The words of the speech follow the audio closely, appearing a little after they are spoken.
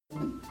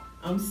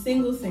I'm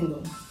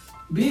single.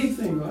 Big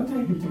single,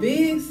 okay.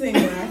 Big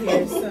single out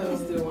here, so.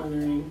 Still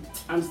wondering.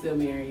 I'm still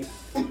married.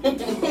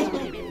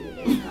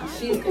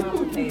 She's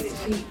complicated.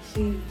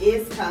 She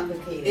is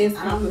complicated. It's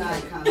I'm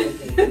not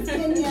complicated.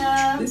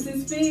 Kenya. This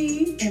is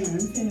Fee. And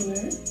I'm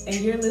Taylor. And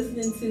you're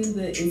listening to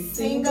the Is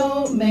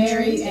Single,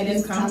 Married, and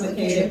It's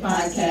Complicated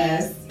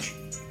podcast.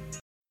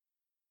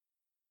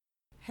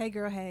 Hey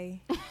girl,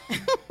 hey.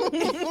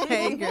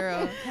 Hey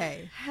girl,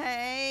 hey.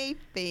 Hey,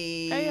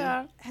 Fee. Hey,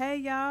 y'all. Hey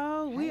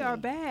y'all, we are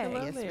back.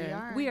 Hello Yes, there. we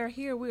are. We are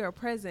here, we are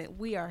present,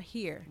 we are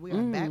here. We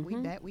are back. We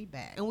back. We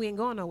back. And we ain't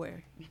going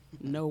nowhere.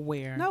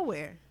 Nowhere.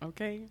 Nowhere.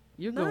 Okay?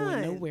 You're None.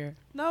 going nowhere.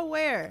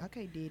 Nowhere.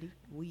 Okay, Diddy.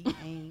 We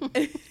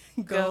ain't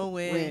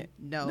Going.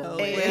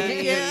 nowhere.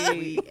 Yeah.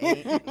 We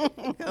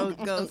ain't.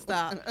 Go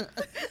stop.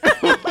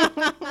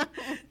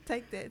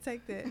 Take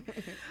that.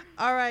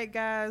 All right,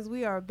 guys,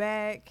 we are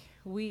back.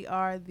 We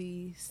are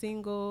the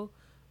Single,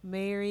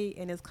 Married,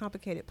 and It's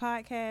Complicated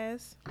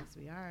podcast. Yes,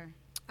 we are.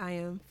 I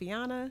am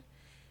Fiona,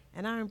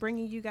 and I'm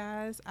bringing you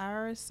guys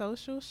our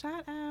social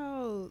shout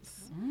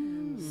outs.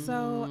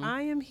 So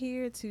I am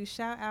here to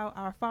shout out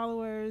our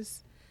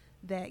followers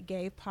that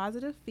gave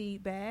positive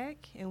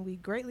feedback, and we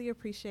greatly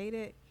appreciate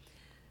it.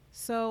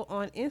 So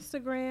on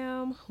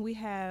Instagram, we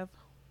have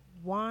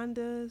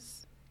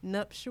Wanda's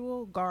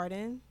Nuptial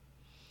Garden.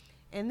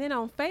 And then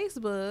on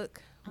Facebook,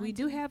 we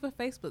do have a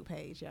Facebook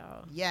page,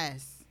 y'all.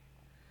 Yes.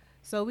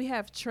 So we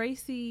have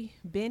Tracy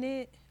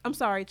Bryant.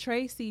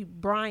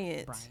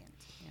 Bryant.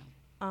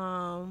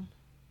 Yeah.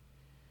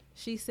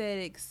 She said,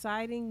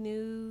 exciting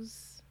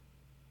news.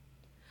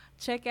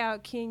 Check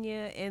out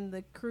Kenya and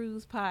the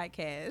Cruise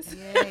podcast.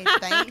 Yay.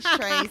 Thanks,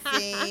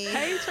 Tracy.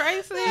 Hey,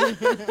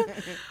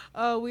 Tracy.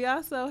 We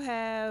also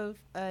have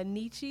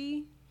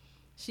Nietzsche.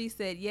 She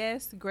said,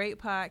 yes, great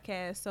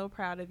podcast. So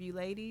proud of you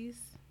ladies.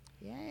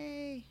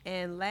 Yay.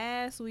 And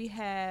last, we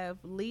have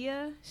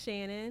Leah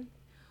Shannon.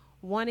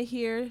 Want to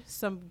hear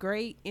some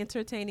great,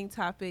 entertaining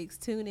topics?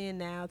 Tune in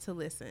now to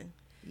listen.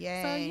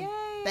 Yay. So,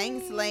 yay.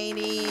 Thanks,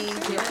 ladies.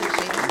 We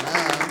appreciate the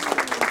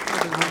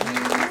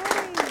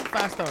love.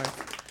 5 stars.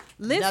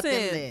 Nothing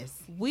Listen,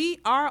 less. we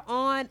are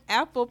on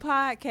Apple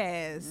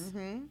Podcasts.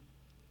 Mm-hmm.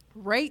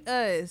 Rate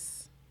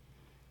us.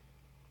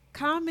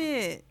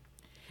 Comment.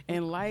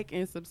 And like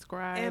and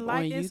subscribe And like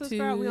on and YouTube.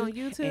 subscribe. We on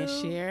YouTube. And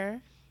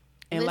share.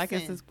 And like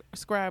and Listen.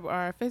 subscribe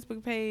our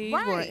Facebook page. We're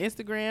on Right.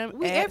 Instagram.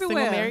 We at everywhere.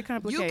 Single Married You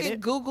Complicated. can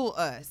Google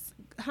us.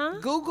 Huh?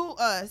 Google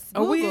us.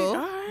 Oh, we- Google.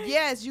 all right.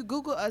 Yes, you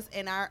Google us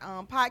and our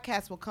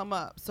podcast will come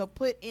up. So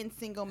put in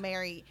Single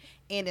Married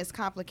and It's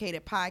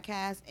Complicated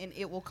podcast and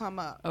it will come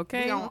up.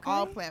 Okay. We're on Okay.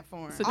 all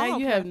platforms. So now All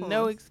you have no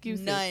platforms.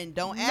 excuses. None.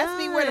 Don't ask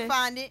me where to None.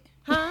 find it.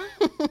 Huh?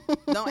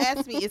 Don't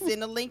ask me. It's in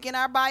the link in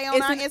our bio on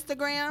It's our in-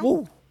 Instagram.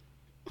 Woo.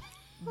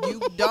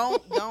 You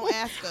don't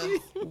ask us.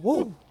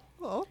 Woo.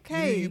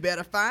 Okay. You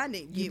better find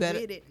it. You Get better-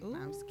 with it. No,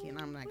 I'm just kidding.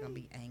 I'm not gonna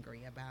be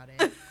angry about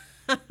it.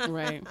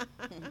 Right.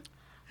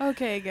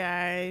 Okay,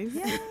 guys.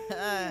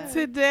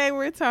 Today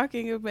we're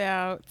talking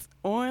about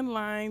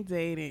online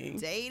dating.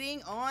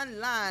 Dating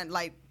online.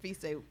 Like Fee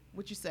say,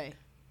 what you say?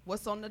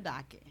 What's on the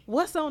docket?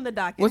 What's on the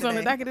docket What's today? on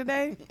the docket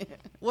today?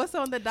 What's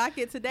on the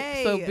docket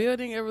today? So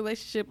building a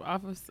relationship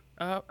off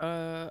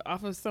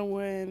of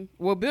someone.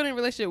 Well, building a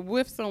relationship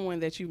with someone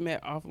that you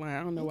met offline.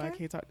 I don't know why I Okay.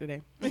 can't talk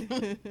today.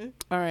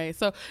 All right.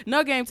 So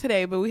no game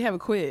today, but we have a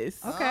quiz.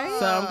 Okay.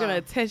 So I'm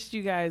gonna test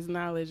you guys'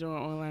 knowledge on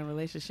online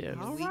relationships.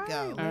 Here All we right, go.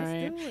 All let's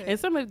right. do it. And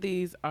some of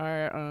these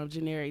are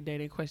generic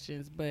dating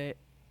questions, but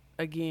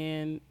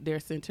again, they're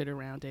centered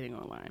around dating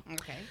online.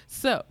 Okay.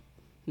 So,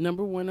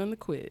 number 1 on the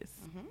quiz.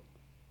 Mhm.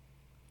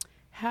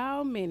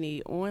 How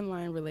many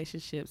online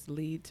relationships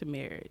lead to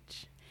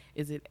marriage?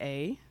 Is it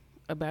A,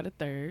 about a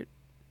third,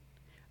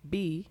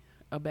 B,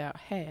 about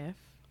half,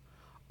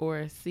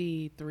 or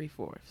C,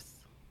 3/4?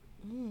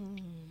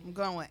 I'm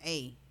going with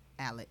A,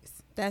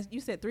 Alex. That's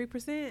you said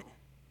 3%.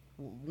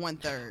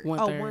 1/3.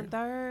 1/3.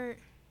 1/3.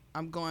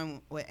 I'm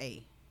going with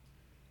A.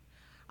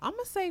 I'm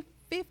gonna say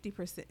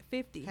 50%.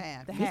 50.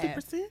 Half. The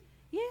 50%?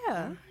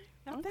 Yeah,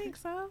 I Okay. think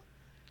so.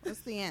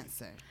 What's the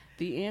answer?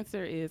 The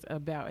answer is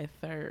about a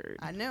third.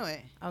 I knew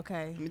it.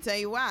 Okay. Let me tell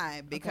you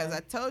why. Because Okay. I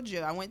told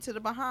you I went to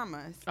the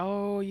Bahamas.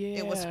 Oh, yeah.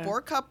 It was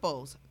 4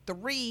 couples.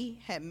 3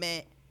 had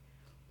met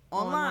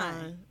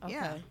online. Okay.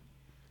 Yeah.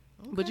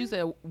 But you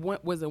said,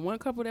 was it one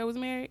couple that was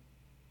married?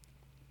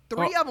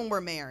 3 of them were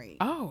married.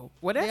 Oh,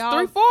 well, that's They all-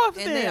 3/4 And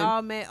then. they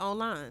all met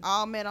online.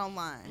 All met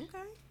online.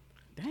 Okay.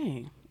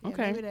 Dang. Yeah,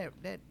 Okay. maybe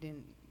that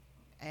didn't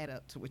add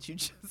up to what you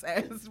just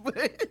asked, but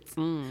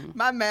Mm.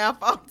 my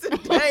math off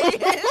today.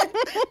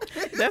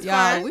 That's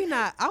Y'all, fine.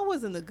 I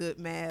wasn't a good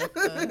math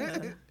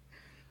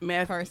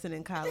Math person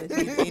in college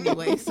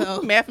anyway,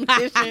 so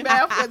mathematician.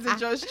 Math wasn't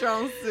your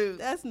strong suit.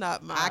 that's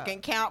not my. I can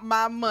count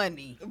my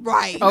money.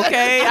 right.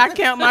 Okay, I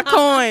count my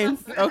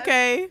coins.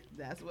 Okay,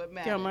 That's what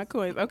matters. count my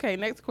coins. Okay,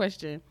 next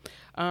question.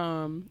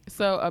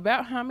 So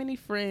about how many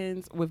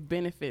friends with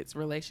benefits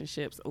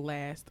relationships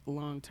last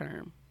long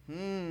term?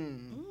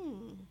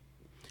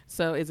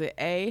 So is it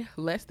A,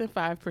 less than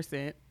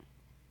 5%,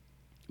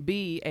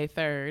 B, a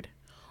third,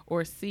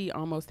 or C,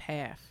 almost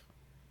half?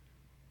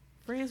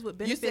 Friends with You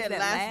benefits said that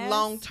last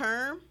long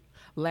term.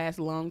 Last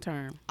long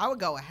term. I would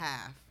go with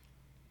half.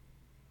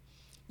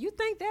 You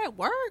think that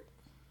work?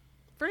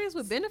 Friends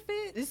with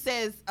benefits? It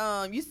says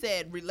you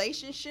said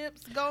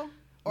relationships go.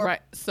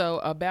 Right. So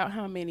about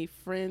how many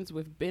friends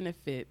with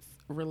benefits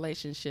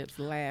relationships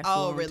last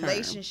long term?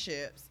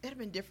 Relationships. It'd have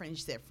been different if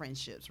you said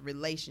friendships.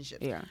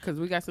 Relationships. Yeah, because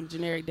we got some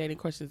generic dating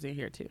questions in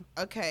here too.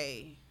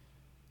 Okay.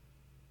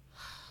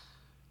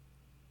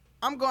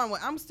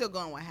 I'm still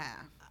going with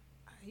half.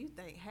 You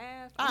think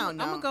half? I don't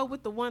know. I'm going to go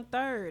with the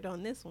 1/3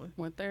 on this one.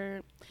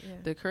 1/3. Yeah.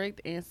 The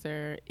correct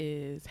answer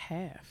is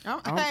half.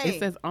 Oh, hey. It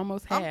says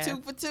almost half. I'm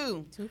 2 for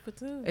 2. 2 for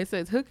 2. It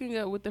says hooking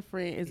up with a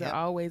friend is Yep.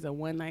 always a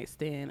one-night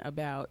stand.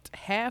 About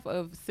half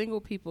of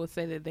single people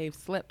say that they've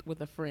slept with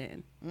a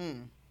friend.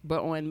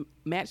 But on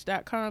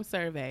Match.com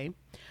survey,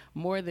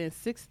 more than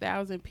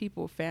 6,000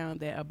 people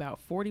found that about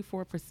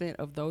 44%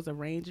 of those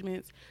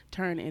arrangements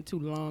turn into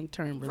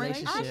long-term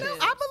relationships.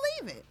 I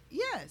believe it.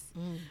 Yes.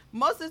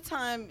 Most of the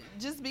time,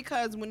 just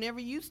because whenever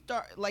you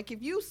start, like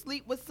if you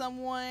sleep with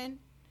someone,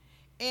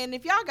 and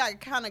if y'all got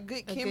kind of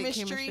good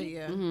chemistry,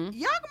 yeah. Mhm.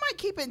 y'all might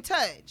keep in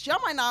touch. Y'all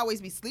might not always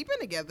be sleeping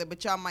together,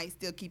 but y'all might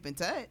still keep in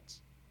touch.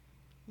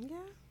 Yeah.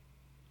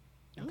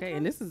 Okay,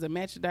 and this is a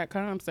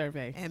Match.com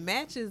survey. And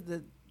Match is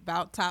the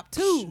about top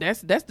 2.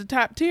 That's the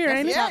top tier, That's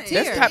ain't the it? top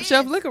tier. That's top It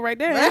shelf is. liquor right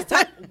there. That's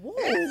top. Whoa.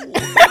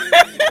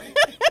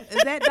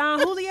 Is that Don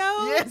Julio?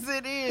 Yes,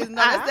 it is. No,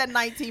 that's that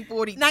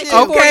 1942.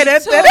 1942. Okay,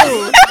 that's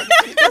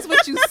That's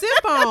what you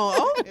sip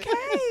on.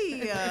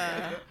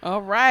 Okay.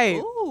 All right.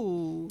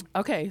 Ooh.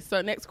 Okay,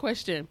 so next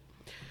question.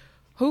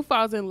 Who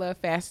falls in love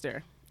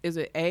faster? Is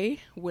it A,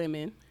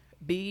 women,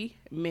 B,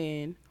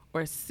 men,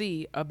 or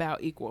C,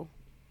 about equal?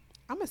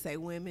 I'm going to say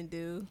women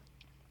do.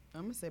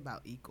 I'm gonna say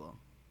about equal.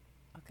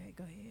 Okay,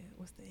 go ahead.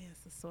 What's the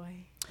answer,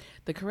 Sway?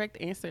 The correct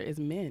answer is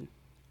men.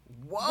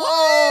 Whoa!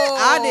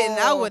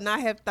 I would not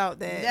have thought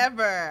that.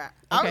 Never.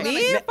 Okay.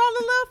 Men fall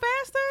in love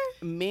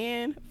faster?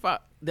 Men,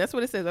 that's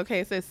what it says. Okay,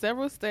 it says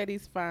several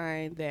studies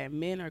find that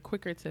men are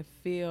quicker to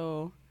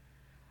feel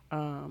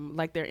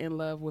like they're in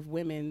love with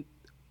women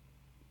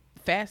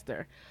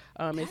faster.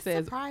 It That's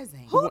says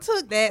surprising. Who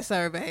took that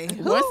survay?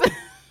 once-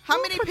 How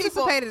many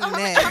people participated in how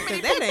many- that? How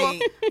many 'Cause that people?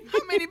 ain't-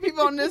 How many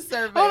people on this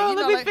survey? Hold on, You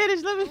know, let me like-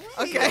 finish. Let me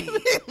Okay,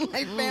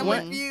 like Family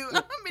One- Feud.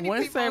 How many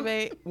one people?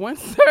 survey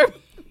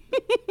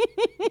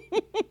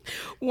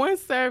one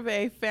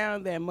survey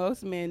found that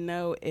most men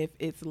know if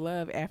it's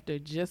love after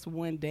just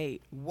one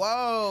date.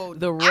 Whoa.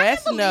 The I can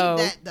rest believe know.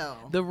 that, though.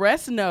 The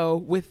rest know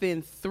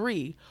within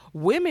 3.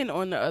 Women,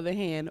 on the other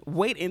hand,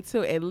 wait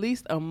until at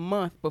least a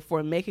month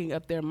before making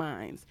up their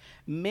minds.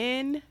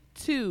 Men,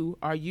 too,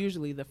 are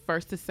usually the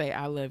first to say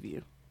 "I love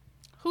you."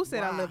 Who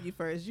said I Wow. love you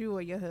first? You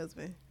or your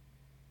husband?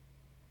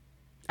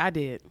 I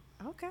did,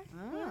 Okay.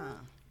 Ah.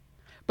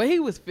 but he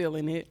was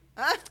feeling it.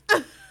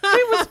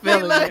 He was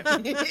feeling it.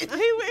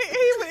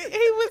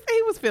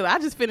 He was feeling. I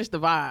just finished the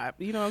vibe.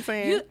 You know what I'm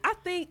saying?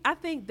 I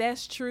think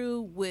that's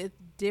true with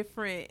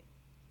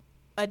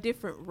a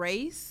different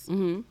race.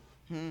 Mm-hmm.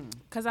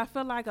 Because I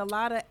feel like a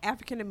lot of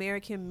African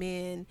American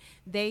men,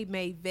 they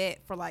may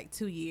vet for like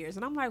 2 years,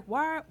 and I'm like,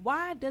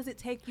 why does it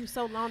take you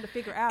so long to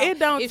figure out It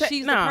don't if ta-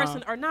 she's no. the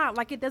person or not?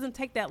 Like, it doesn't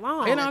take that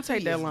long. It don't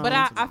take that long. But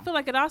I feel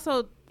like it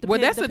also Well,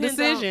 that's a depends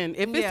decision. on-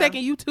 If it's yeah.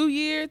 taking you 2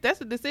 years,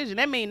 that's a decision.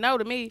 That means no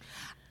to me.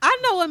 I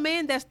know a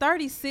man that's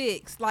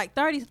 36, like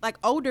 30, like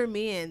older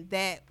men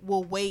that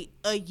will wait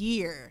a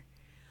year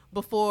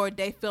before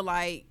they feel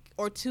like,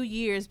 or 2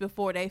 years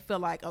before they feel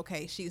like,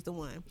 okay, she's the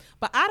one.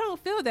 But I don't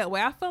feel that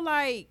way. I feel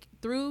like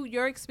through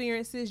your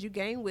experiences, you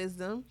gain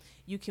wisdom.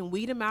 You can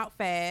weed them out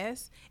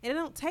fast, and it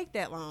don't take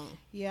that long.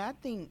 Yeah, I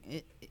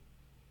think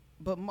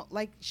but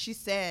like she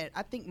said,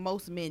 I think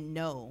most men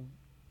know.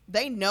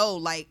 They know,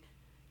 like,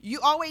 you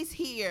always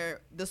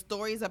hear the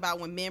stories about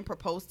when men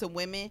propose to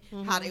women,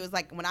 how they was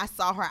like, when I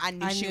saw her, I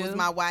knew she was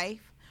my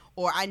wife,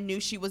 or I knew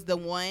she was the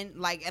one.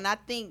 Like, and I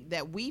think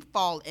that we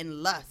fall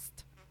in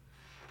lust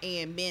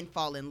and men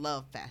fall in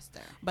love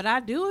faster. But I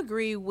do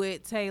agree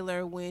with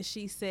Taylor when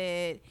she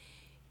said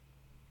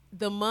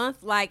the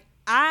month, like,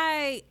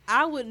 I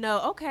would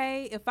know,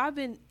 okay, if I've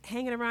been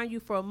hanging around you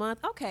for a month,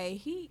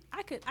 okay,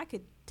 I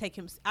could take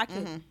him, I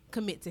could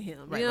commit to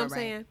him. Right, you know right, what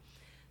I'm saying?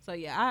 So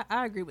yeah,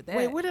 I agree with that.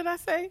 Wait, what did I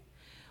say?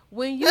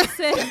 When you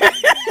said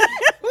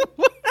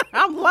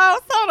I'm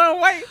lost. Hold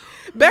on, wait.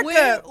 Back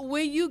up.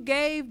 when you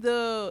gave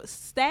the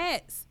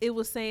stats, it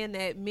was saying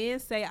that men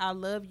say I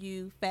love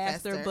you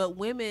faster. But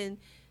women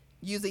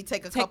Usually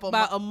take a take couple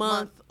about a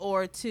month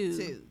or two,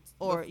 Two.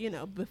 or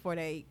before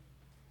they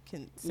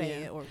can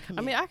say it or commit.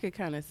 I mean, I could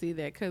kind of see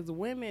that because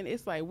women,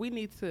 it's like we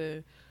need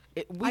to.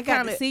 I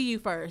got to see you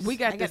first. We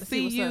got I to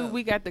see what's you. up.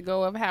 We got to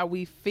go of how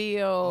we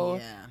feel.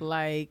 Yeah.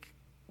 Like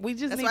we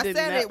just That's need why I to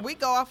said know. it. We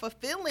go off of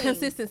feelings.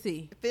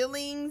 Consistency.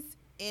 Feelings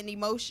and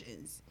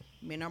emotions.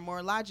 Men are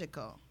more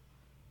logical.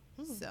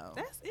 So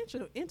That's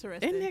interesting.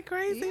 Isn't that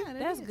crazy? Yeah,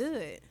 That's is.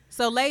 good.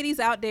 So, ladies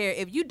out there,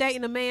 if you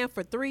dating a man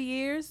for 3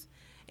 years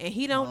and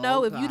he don't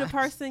know if you the gosh.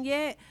 person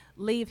yet,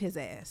 leave his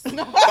ass.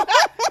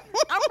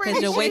 I'm pretty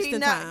 'Cause you're sure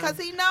wasting time. Because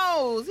he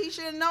knows. He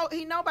should know.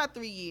 He know about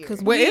 3 years.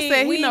 'Cause Well, we it said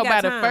ain't- we he ain't know got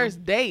by the time.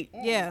 first date.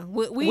 Yeah,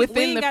 we Within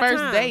ain't the got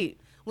first time. date.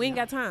 We ain't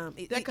got time.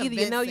 that Either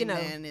you know, you know.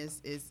 man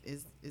is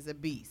a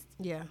beast.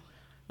 Yeah.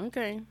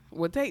 Okay.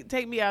 Well,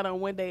 take me out on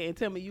one day and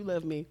tell me you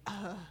love me.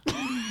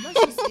 Let's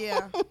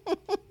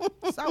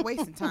just stop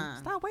wasting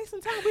time. Stop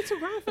wasting time. We too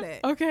grown for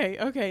that.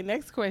 Okay.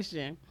 Next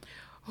question.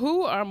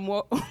 Who are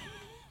more?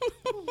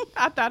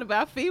 I thought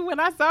about Fee when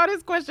I saw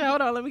this question.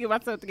 Hold on, let me get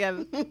myself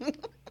together.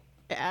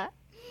 Yeah.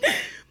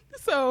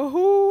 So,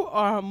 who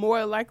are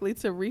more likely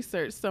to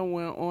research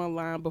someone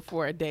online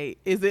before a date?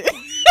 Is it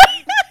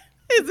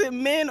is it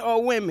men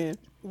or women?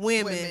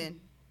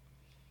 Women.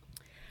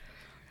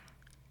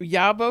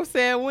 Y'all both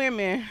said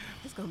women.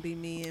 It's gonna be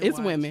men. It's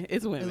watch. women.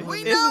 It's women.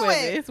 We it's know women.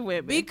 it. It's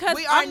women. Because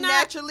We are I'm not.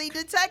 naturally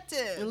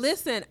detectives.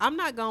 Listen, I'm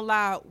not gonna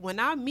lie. When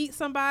I meet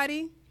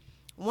somebody,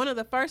 one of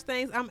the first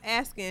things I'm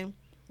asking,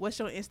 what's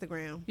your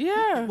Instagram?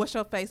 Yeah. What's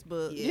your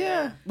Facebook?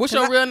 Yeah. What's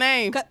 'Cause your real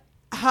name?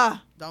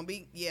 Don't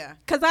be. Yeah.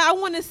 Cause I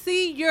want to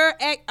see your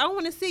act. I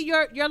want to see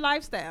your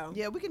lifestyle.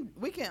 Yeah.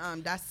 We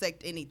can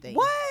dissect anything.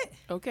 What?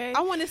 Okay.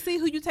 I want to see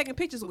who you taking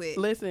pictures with.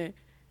 Listen,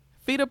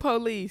 feed the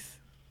police.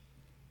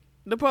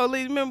 The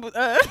police, remember,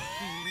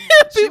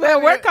 She people at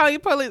might work be- call you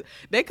police.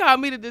 They call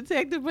me the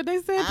detective, but they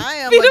said I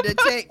am feed a the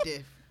police.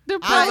 detective. The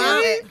I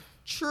police. am a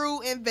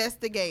true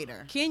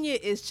investigator. Kenya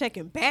is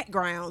checking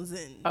backgrounds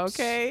and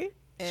Okay.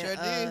 and, Sure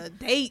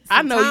do. dates. I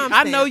and know you.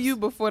 I know timestamps. you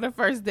before the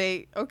first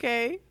date.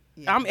 Okay.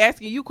 Yeah. I'm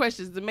asking you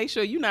questions to make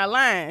sure you're not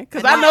lying, because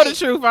And I know the right.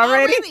 truth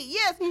already.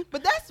 Yes,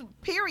 but that's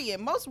period.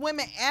 Most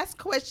women ask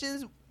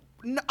questions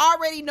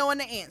already knowing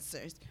the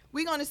answers.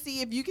 We're gonna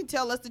see if you can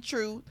tell us the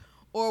truth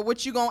or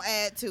what you gonna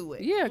add to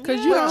it. Yeah, because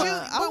Yeah. you But don't. you,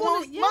 I but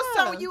wanna- most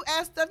time yeah. when you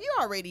ask stuff, you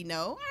already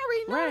know. I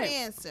already know Right. the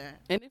answer.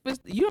 And if it's,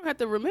 you don't have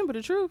to remember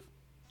the truth,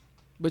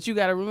 but you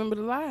got to remember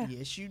the lie.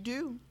 Yes, you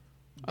do.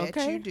 Bet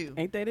Okay. you do.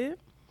 Ain't that it?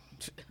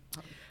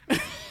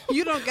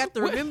 You don't got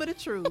to remember the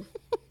truth,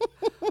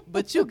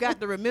 but you got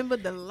to remember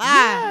the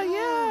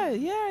lie.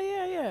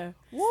 Yeah.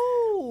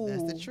 Woo.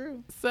 That's the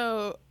truth.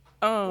 So,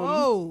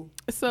 Whoa.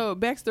 So,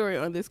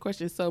 backstory on this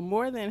question. So,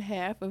 more than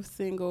half of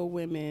single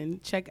women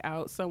check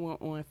out someone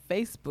on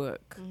Facebook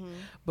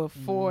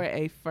before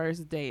a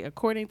first date,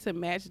 according to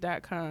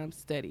Match.com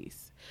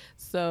studies.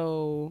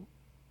 So,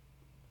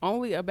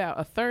 only about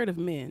a third of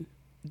men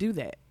do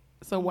that.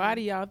 So, why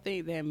do y'all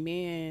think that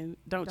men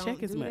don't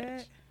check as do much?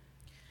 that.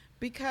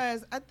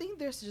 Because I think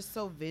they're just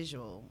so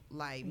visual.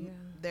 Like Yeah.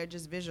 they're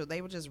just visual.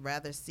 They would just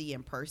rather see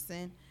in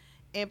person.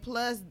 And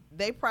plus,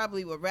 they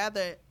probably would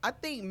rather. I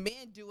think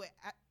men do it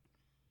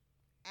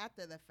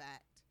after the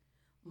fact.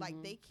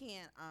 Like they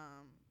can't.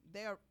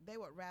 They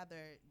would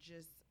rather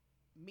just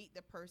meet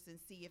the person,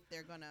 see if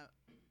they're gonna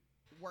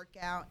work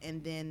out,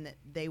 and then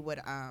they would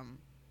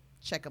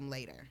check them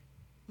later.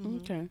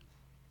 Okay.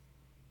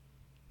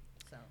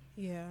 So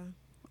Yeah.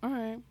 All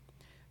right.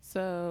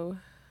 So,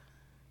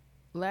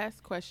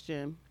 last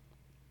question.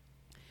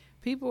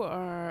 People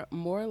are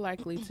more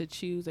likely to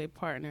choose a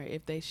partner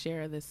if they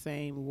share the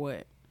same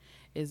what?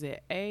 Is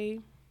it A,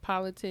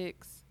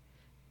 politics,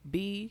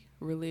 B,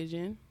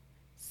 religion,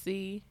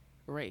 C,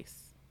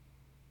 race?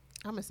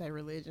 I'm gonna say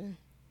religion.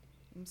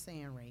 I'm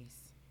saying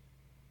race.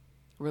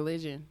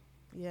 Religion.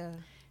 Yeah.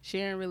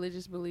 Sharing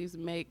religious beliefs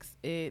makes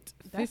it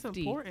That's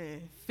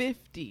important.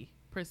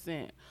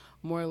 50%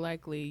 more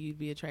likely you'd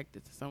be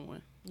attracted to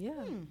someone.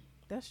 Yeah.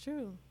 That's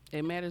true.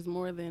 It matters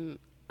more than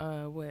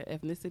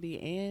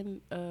ethnicity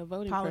and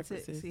voting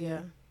Politics. preferences.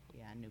 Yeah.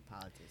 Yeah, I knew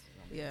politics was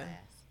gonna be Yeah.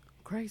 fast.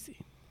 Crazy.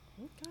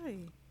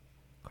 Okay.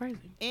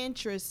 Crazy.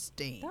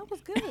 Interesting. That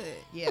was good.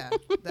 Yeah,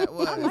 that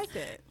was. I like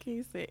that. Can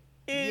you say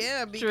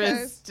Yeah, because-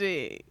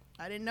 interesting?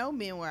 I didn't know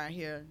men were out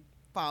here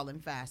falling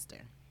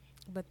faster.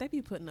 But they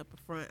be putting up a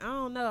front. I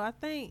don't know. I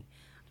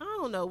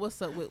don't know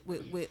what's up with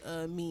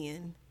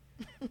men.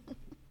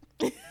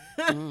 I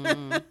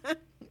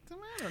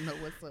don't know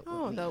what's up I with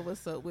don't me. know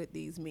what's up with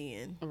these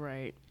men.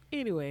 Right.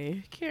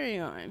 Anyway, carry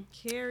on.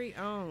 Carry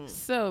on.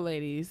 So,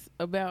 ladies,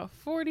 about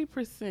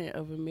 40%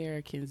 of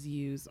Americans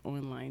use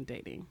online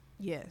dating.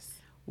 Yes.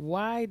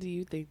 Why do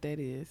you think that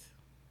is?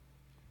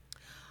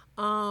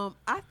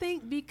 I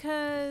think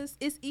because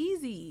it's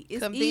easy.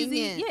 It's Convenient.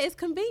 easy. Yeah, it's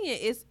convenient.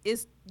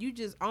 It's you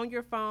just on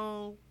your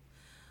phone.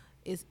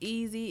 It's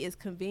easy. It's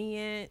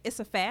convenient.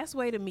 It's a fast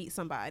way to meet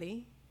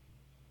somebody.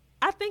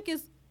 I think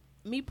it's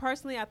me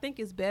personally. I think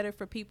it's better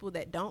for people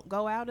that don't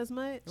go out as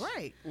much.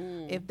 Right.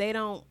 If they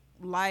don't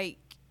like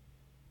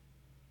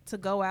to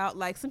go out,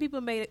 like some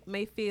people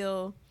may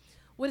feel,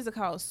 what is it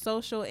called,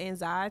 social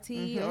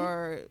anxiety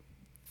or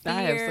fear.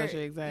 I have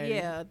social anxiety.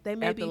 Yeah, they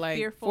may After be like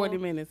fearful. 40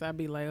 minutes, I'd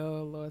be like,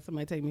 oh, Lord,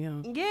 somebody take me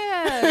home.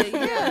 Yeah, Yeah,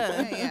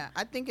 yeah. yeah.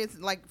 I think it's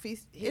like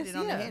Feast hit It's- it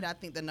on yeah. the head. I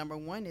think the number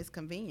one is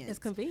convenience. It's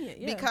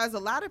convenient. Yeah. Because a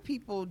lot of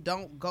people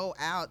don't go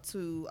out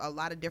to a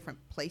lot of different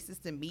places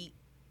to meet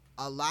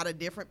a lot of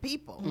different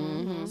people.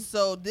 Mm-hmm.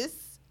 So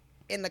this,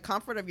 in the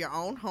comfort of your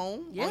own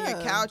home, on your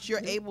Yeah. couch,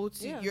 you're able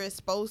to, Yeah. you're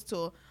exposed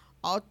to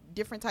all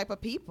different type of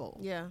people.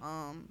 Yeah.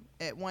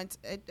 At once,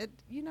 at the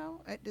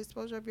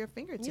exposure of your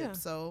fingertips. Yeah.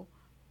 So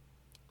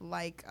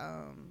like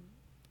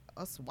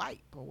a swipe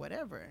or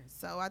whatever.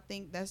 So I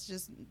think that's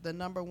just the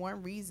number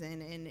one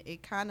reason, and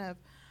it kind of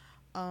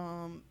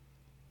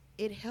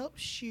it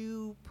helps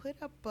you put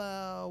up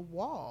a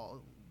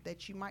wall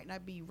that you might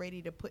not be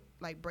ready to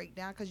break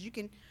down, because you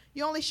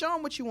only show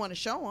them what you want to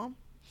show them.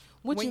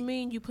 What you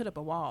mean you put up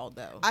a wall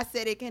though? I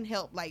said it can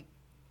help like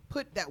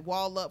put that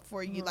wall up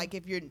for you, like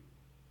if you're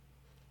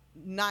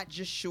not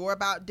just sure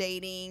about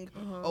dating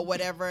or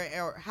whatever,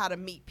 or how to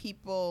meet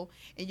people,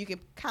 and you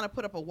can kind of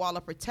put up a wall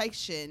of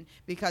protection,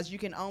 because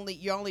you're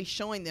only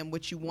showing them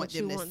what you want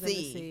them to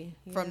see.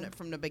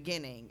 From the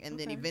beginning, and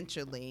then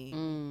eventually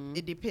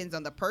it depends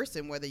on the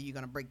person whether you're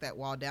going to break that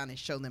wall down and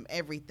show them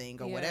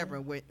everything or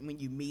whatever when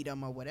you meet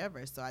them or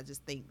whatever. So I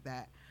just think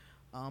that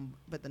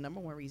but the number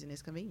one reason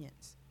is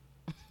convenience.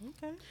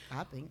 Okay.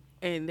 I think.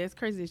 And that's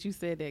crazy that you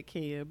said that,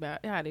 Kenya,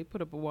 about how they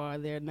put up a wall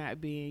there not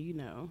being,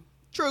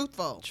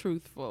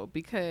 truthful,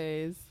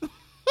 because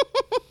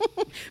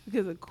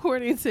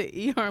according to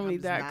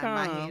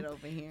eHarmony.com,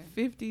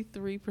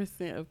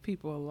 53% of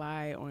people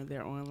lie on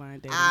their online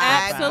dating.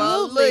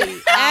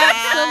 Absolutely.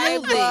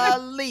 I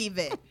believe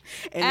it.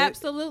 And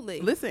Absolutely.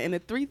 Listen, and the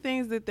three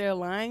things that they're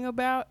lying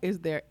about is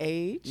their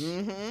age,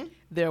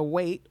 their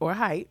weight or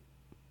height,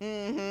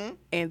 and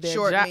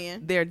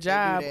their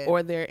job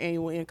or their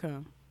annual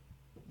income.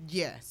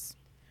 Yes.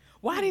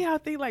 Why do y'all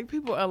think like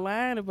people are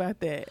lying about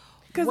that?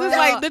 Because it's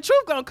like the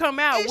truth gonna come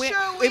out.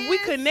 If we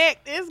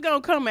connect, it's gonna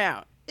come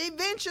out.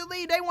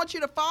 Eventually, they want you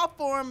to fall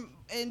for them,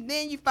 and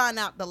then you find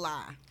out the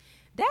lie.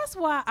 That's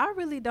why I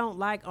really don't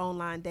like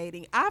online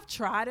dating. I've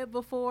tried it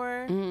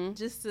before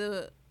just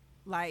to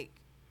like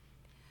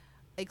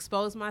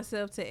expose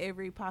myself to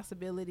every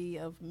possibility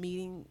of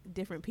meeting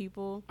different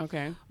people.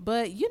 Okay.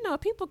 But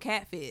people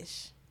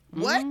catfish.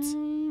 What?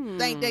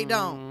 Think they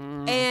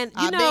don't. And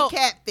I've been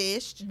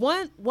catfished.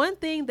 One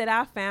thing that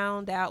I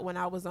found out when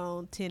I was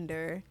on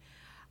Tinder,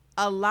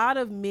 a lot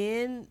of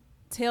men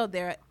tell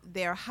their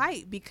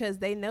height because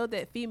they know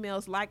that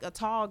females like a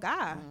tall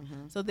guy.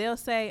 So they'll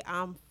say,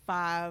 I'm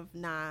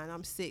 5'9",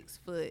 I'm 6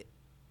 foot,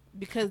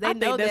 because they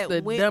know that's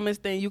the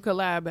dumbest thing you could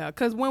lie about.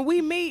 Because when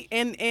we meet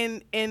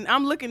and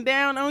I'm looking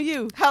down on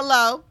you.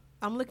 Hello.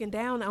 I'm looking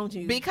down on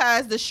you.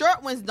 Because the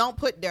short ones don't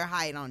put their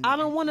height on you. I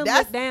don't want to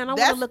look down. I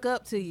want to look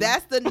up to you.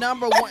 That's the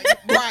number one.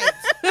 Right.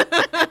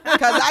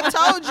 Because I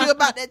told you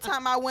about that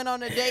time I went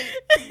on a date,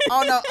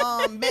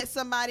 met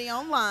somebody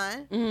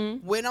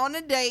online, went on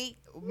a date,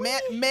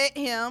 met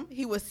him.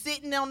 He was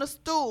sitting on a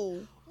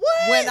stool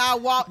when I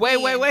walked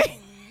in.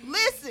 Wait.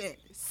 Listen.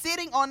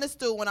 Sitting on the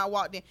stool when I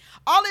walked in.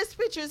 All his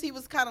pictures, he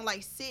was kind of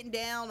like sitting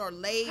down or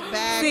laid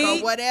back or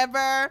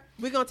whatever.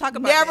 We're gonna talk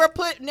about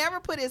never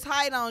put his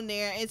height on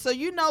there. And so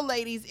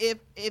ladies, if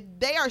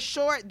they are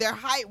short, their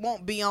height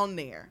won't be on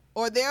there,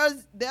 or they'll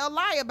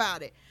lie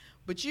about it.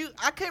 But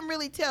I couldn't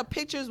really tell.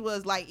 Pictures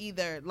was like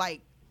either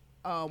like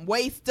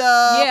waist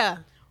up,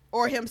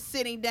 or him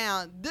sitting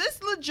down. This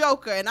little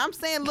joker, and I'm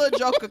saying little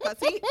joker because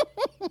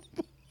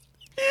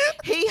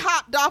he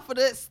hopped off of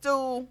that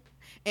stool.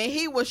 And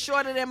he was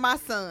shorter than my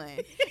son.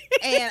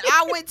 And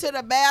I went to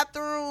the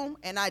bathroom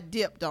and I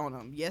dipped on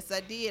him. Yes,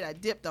 I did. I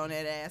dipped on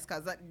that ass,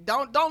 because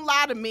don't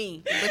lie to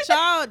me. But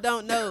y'all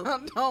don't know.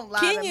 Don't lie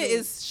to me. Kenya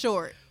is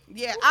short.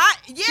 Yeah,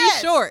 she's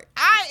short.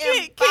 I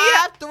am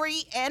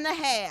 5'3" and a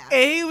half.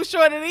 And he was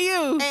shorter than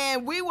you.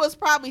 And we was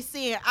probably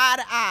seeing eye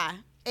to eye.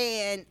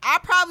 And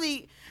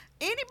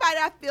anybody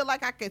I feel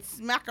like I could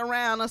smack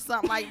around or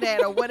something like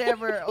that or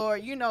whatever, or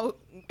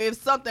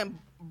if something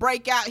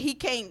break out, he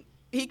can't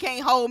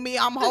hold me,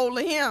 I'm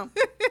holding him.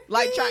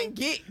 Like trying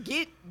to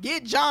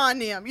get John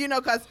them,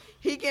 because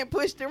he get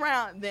pushed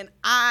around, then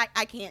I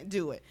can't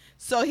do it.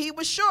 So he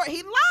was short.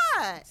 He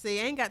lied. See,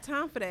 I ain't got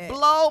time for that.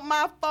 Blowed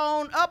my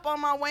phone up on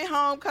my way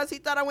home because he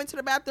thought I went to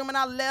the bathroom and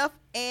I left,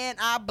 and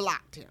I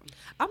blocked him.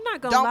 I'm not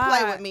going to lie. Don't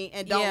play with me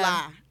and don't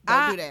lie.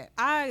 Don't do that.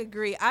 I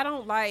agree. I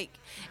don't like,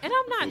 and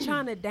I'm not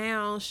trying to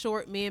down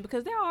short men,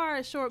 because there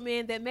are short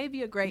men that may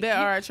be a great. They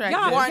are attractive.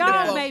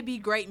 Y'all may be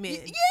great men.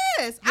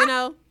 Yes.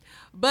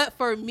 But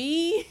for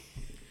me,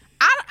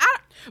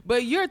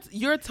 but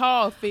you're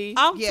tall, Fee.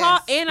 I'm tall,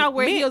 and I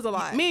wear heels a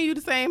lot. Me and you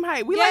the same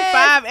height. We like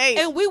 5'8",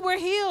 and we wear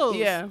heels.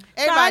 Yeah,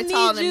 everybody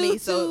taller than me.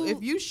 So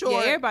if you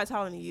short, everybody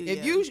taller than you.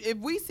 If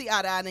we see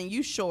eye to eye, then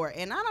you short,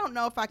 and I don't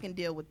know if I can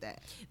deal with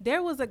that.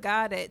 There was a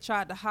guy that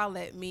tried to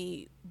holler at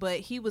me, but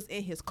he was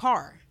in his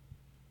car.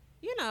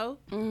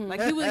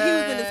 Like he was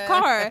in his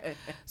car.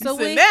 So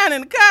sit down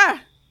in the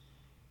car.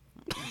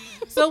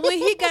 So when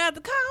he got out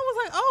the car, I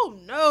was like,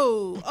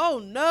 oh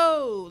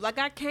no. Like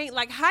I can't,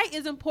 like height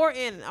is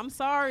important. I'm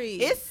sorry.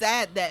 It's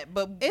sad that,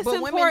 but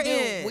important.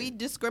 Women we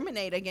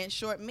discriminate against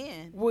short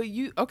men. Well,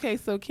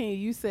 so Ken,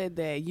 you said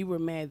that you were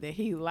mad that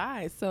he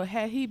lied. So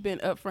had he been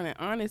upfront and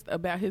honest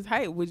about his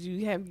height, would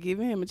you have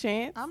given him a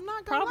chance? I'm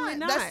not gonna Probably lie.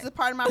 not. That's a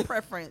part of my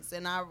preference,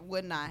 and I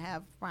would not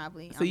have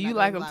probably. So you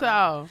like him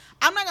tall?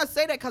 I'm not gonna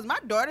say that because my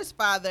daughter's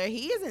father,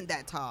 he isn't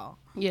that tall.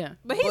 Yeah,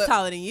 but he's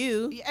taller than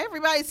you.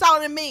 Everybody's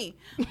taller than me,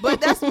 but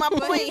that's my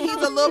point. He's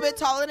a little bit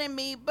taller than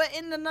me. But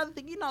in another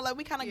thing, like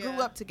we kind of grew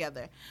up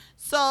together.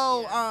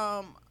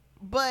 So,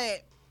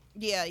 but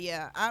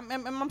Yeah.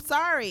 I'm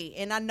sorry,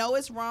 and I know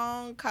it's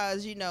wrong,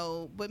 cause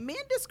but men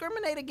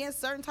discriminate against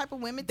certain type of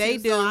women. They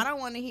too, do. So I don't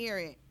want to hear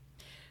it.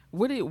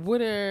 What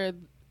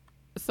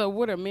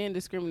are men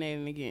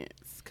discriminating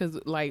against? Because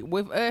like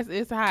with us,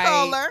 it's height.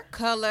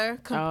 Color.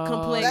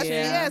 Complexion.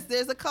 Yes,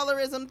 there's a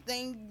colorism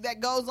thing that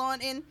goes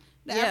on in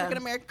the Yeah. African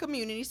American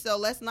community. So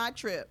let's not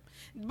trip.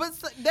 But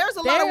there's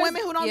a lot of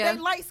women who don't date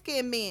light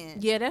skinned men.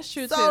 Yeah, that's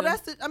true So too.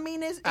 that's it. I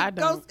mean, it I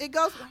goes. I'm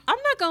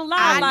not gonna lie.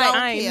 I like, don't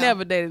I ain't care.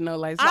 never dated no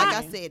light Like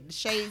skin. I said, the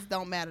shades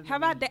don't matter. To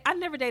have me. I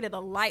never dated a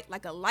light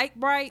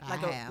bright, I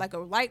have. like a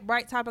light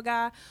bright type of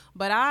guy.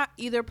 But I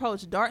either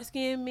approach dark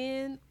skinned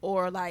men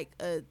or like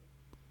a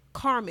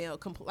caramel,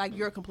 like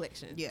your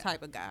complexion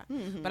type of guy.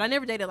 Mhm. But I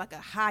never dated like a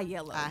high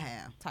yellow. I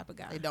have. type of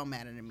guy. It don't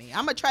matter to me.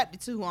 I'm attracted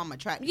to who I'm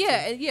attracted to.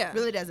 Yeah. It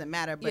really doesn't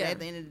matter. But Yeah. at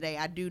the end of the day,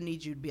 I do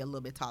need you to be a little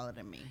bit taller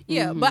than me.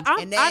 Yeah, Mhm. but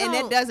And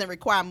that doesn't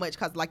require much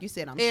because, like you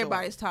said, I'm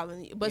everybody's taller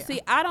than you. But Yeah.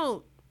 see,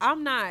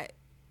 I'm not.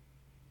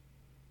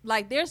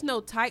 Like, there's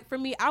no type for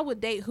me. I would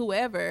date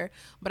whoever,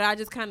 but I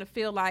just kind of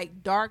feel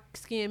like dark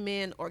skinned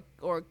men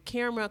or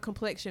caramel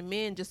complexion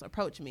men just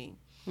approach me.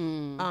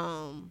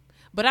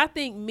 But I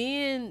think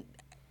men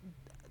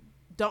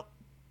don't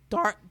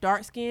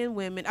dark skinned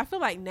women. I feel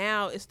like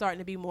now it's starting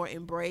to be more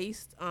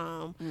embraced.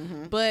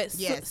 But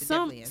Yes, it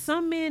some definitely is.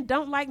 some men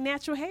don't like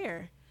natural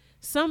hair.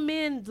 Some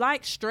men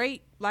like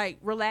straight, like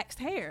relaxed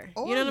hair.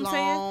 Or you know what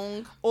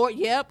I'm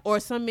saying? Or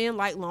some men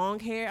like long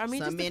hair. I mean,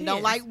 Some just men depends.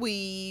 don't like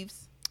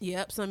weaves.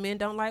 Yep, some men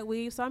don't like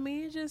weaves. So I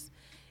mean,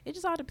 it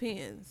just all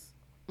depends.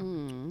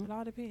 Mm. It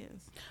all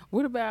depends.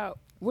 What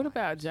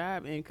about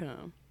job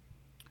income?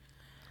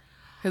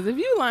 Because if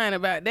you lying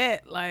about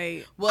that,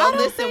 like, Well,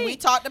 don't listen, we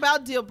think- talked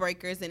about deal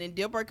breakers, and in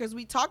deal breakers,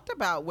 we talked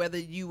about whether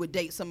you would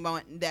date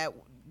someone that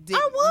did.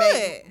 I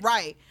would.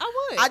 Right.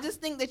 I would. I just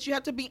think that you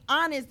have to be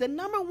honest. The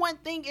number one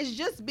thing is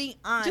just be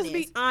honest. just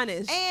be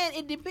honest. And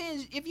it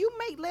depends. If you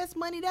make less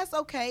money, that's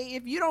okay.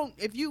 If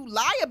you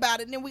lie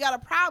about it, then we got a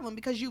problem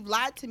because you've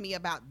lied to me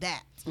about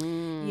that.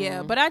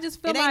 Yeah, but I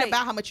just feel It like ain't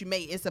about how much you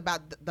make. It's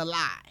about the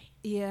lie.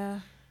 yeah.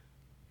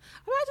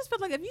 I mean, I just feel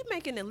like if you're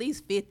making at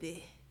least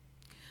 50.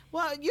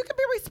 Well, you can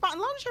be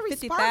responsible. As long as you're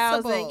 50,000,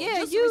 responsible. yeah,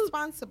 just you-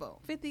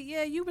 responsible. 50,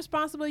 yeah, you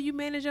responsible, you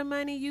manage your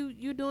money,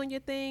 you doing your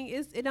thing.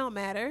 It don't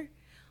matter.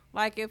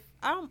 Like, if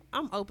I'm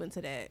open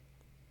to that.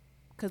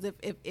 Cause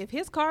if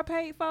his car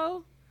paid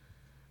for,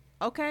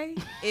 okay.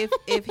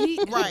 If he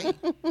Right.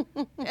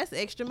 that's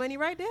extra money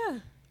right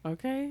there.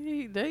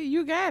 okay, there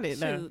you got it.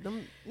 Now.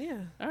 Shoot,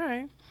 yeah. All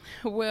right.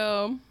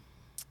 Well,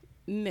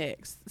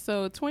 next.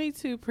 So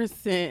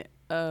 22%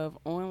 of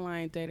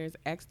online daters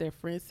ask their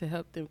friends to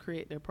help them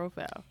create their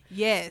profile.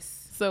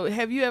 Yes. So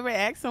have you ever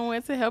asked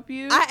someone to help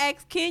you? I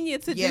asked Kenya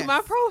to Yes, do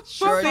my profile.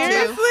 sure do.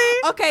 Seriously?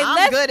 Okay, I'm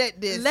let's good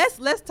at this.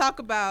 let's talk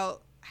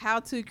about how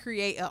to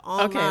create an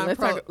online let's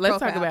talk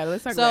profile. about it.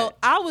 Let's talk so about it.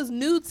 I was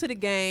new to the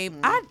game.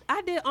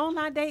 I did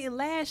online dating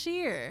last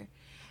year,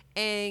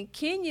 and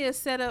Kenya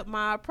set up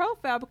my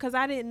profile because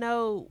I didn't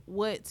know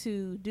what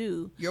to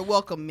do. You're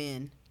welcome,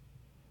 men.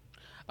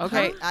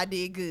 Okay. I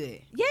did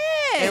good.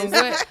 Yes. And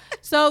what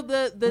So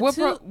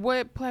the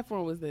what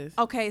platform was this?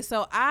 okay,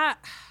 so I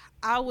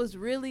was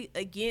really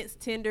against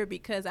Tinder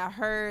because I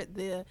heard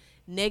the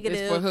negative.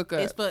 It's for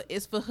hookup.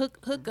 It's for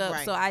hookup.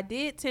 Right. So I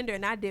did Tinder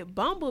and I did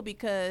Bumble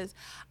because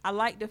I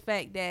like the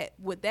fact that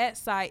with that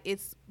site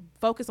it's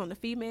focused on the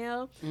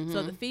female.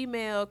 So the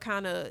female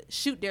kind of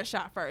shoot their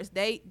shot first.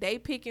 They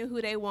picking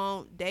who they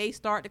want. They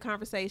start the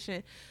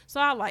conversation. So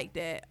I like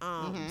that.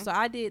 So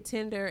I did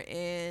Tinder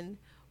and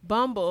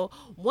Bumble.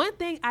 One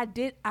thing I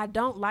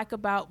don't like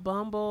about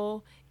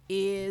Bumble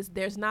is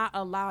there's not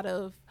a lot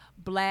of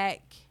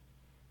black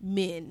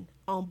men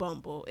on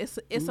Bumble. It's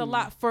a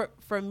lot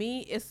for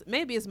me. It's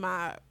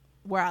my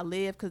where I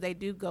live because they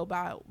do go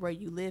by where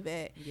you live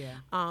at.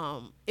 Yeah.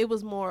 It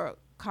was more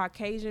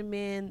Caucasian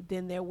men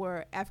than there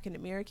were African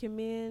American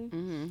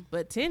men.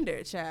 But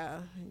Tinder,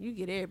 child, you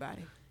get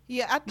everybody.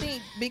 Yeah, I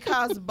think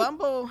because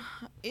Bumble,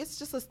 it's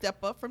just a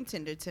step up from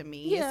Tinder to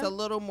me. Yeah. It's a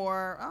little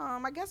more,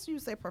 I guess you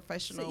say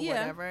professional, So, yeah.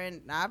 whatever.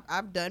 And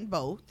I've done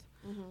both.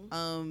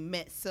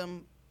 Met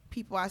some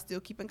people I still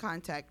keep in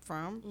contact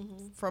from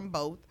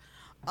both.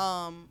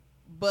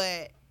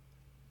 But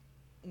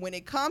when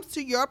it comes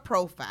to your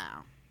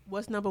profile,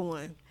 What's number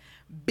one?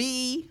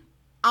 be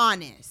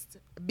honest,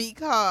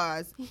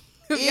 because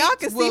Y'all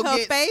can see will her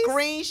get face.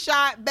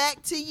 screenshot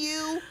back to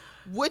you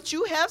what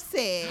you have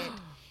said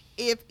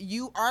if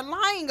you are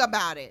lying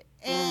about it.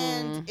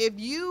 And if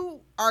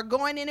you are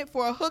going in it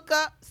for a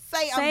hookup,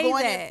 say I'm Say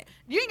going in. that.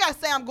 You ain't gotta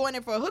say I'm going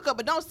in for a hookup,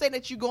 but don't say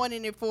that you're going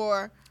in it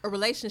for A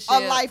relationship.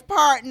 a life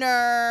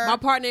partner, My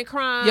partner in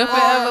crime. Your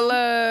forever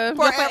love.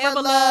 Your forever forever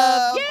love,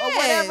 love. or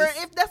whatever.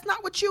 Yes. If that's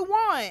not what you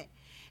want,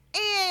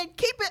 and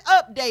keep it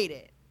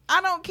updated. I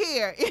don't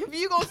care if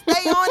you gonna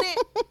stay on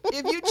it.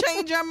 If you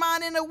change your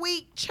mind in a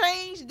week,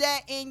 change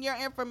that in your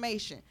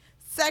information.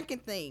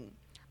 Second thing,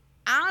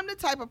 I'm the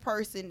type of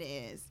person that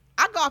is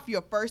I go off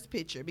your first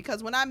picture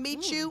because when I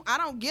meet you, I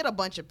don't get a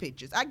bunch of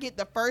pictures. I get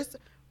the first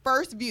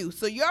first view.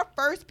 So your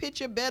first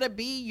picture better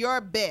be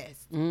your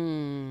best.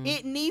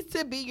 It needs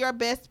to be your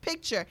best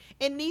picture.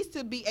 It needs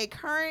to be a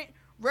current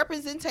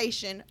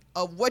representation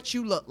of what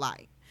you look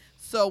like.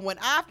 So when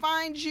I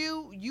find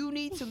you, you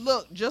need to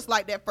look just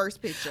like that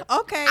first picture.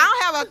 Okay.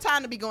 I don't have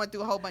time to be going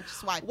through a whole bunch of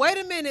swipes. Wait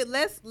a minute.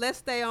 Let's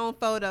stay on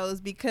photos,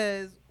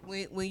 because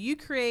when you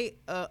create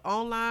an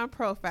online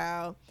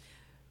profile,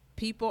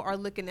 people are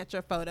looking at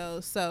your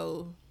photos.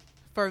 So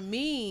for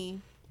me,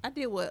 I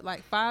did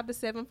like 5 to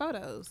 7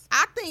 photos.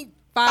 I think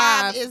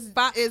Five is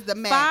the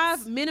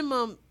max. 5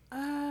 minimum.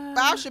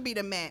 5 should be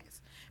the max.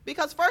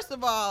 Because first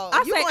of all,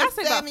 I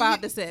say about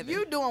 5 to 7.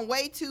 You're doing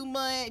way too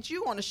much.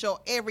 You want to show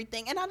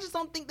everything, and I just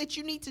don't think that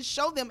you need to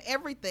show them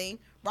everything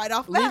right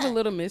off Leave bat. a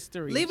little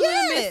mystery. Leave a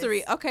little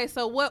mystery. Okay,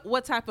 so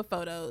what type of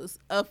photos?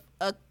 A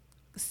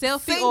selfie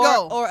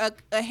Single. or a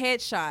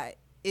headshot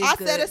is I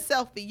good. said a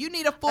selfie. You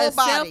need a full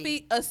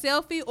body. A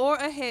selfie or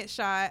a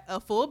headshot, a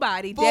full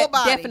body. Full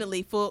body.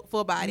 Definitely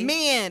full body.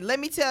 Men, let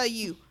me tell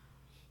you.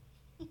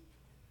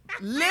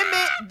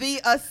 Limit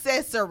the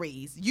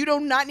accessories. You do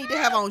not need to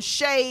have on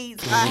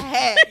shades, a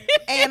hat,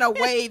 and a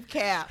wave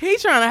cap. He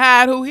trying to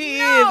hide who he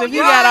is if he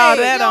right. got all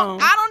that You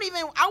on.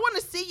 I want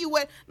to see you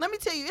with. Let me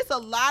tell you, it's a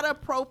lot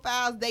of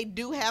profiles. They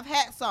do have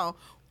hats on.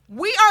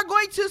 We are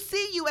going to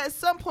see you at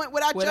some point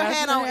without your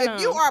hat on.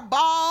 If you are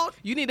bald,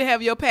 you need to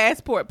have your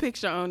passport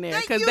picture on there, Then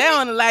because you they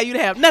don't allow you to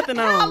have nothing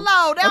on.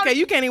 Hello, they okay,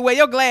 you can't even wear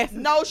your glasses.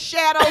 no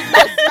shadows,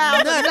 no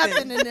smiles,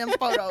 nothing in them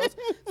photos.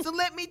 So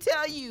let me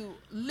tell you,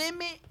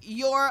 limit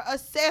your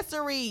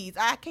accessories.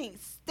 I can't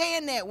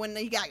stand that when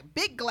they got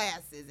big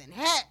glasses and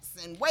hats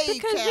and wave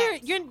because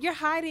caps. you're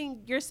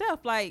hiding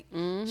yourself. Like,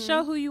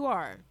 show who you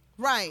are.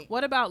 Right.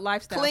 What about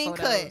lifestyle Clean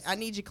photos? cut. I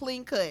need you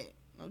clean cut.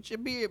 Don't your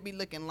beard be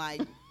looking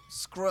like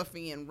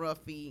scruffy and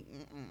roughy.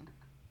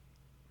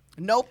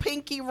 No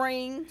pinky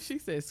ring. She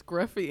said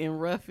scruffy and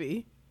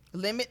roughy.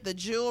 Limit the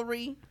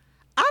jewelry.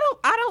 I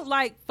don't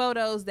like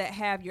photos that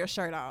have your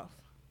shirt off.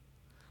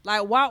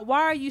 Like, why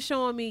are you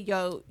showing me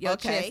your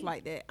Okay. chest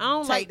like that? I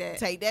don't like that.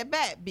 Take that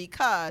back,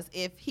 because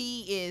if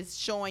he is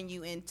showing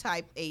you in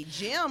type a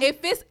gym,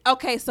 If it's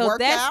okay, so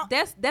Workout.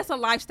 that's a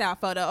lifestyle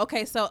photo.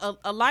 Okay, so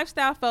a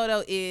lifestyle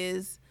photo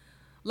is,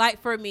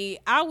 like, for me,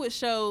 I would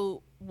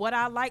show what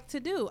I like to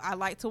do. I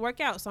like to work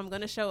out, so I'm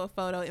going to show a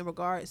photo in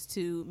regards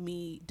to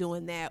me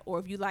doing that. Or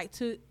if you like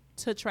to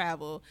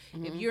travel,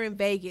 if you're in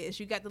Vegas,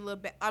 you got the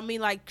little I mean,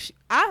 like,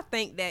 I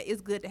think that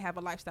it's good to have a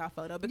lifestyle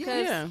photo,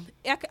 because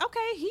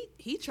okay,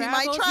 he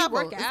travels, might travel.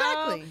 he work out,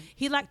 Exactly.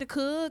 he like to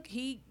cook,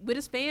 he with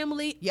his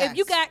family. Yes. If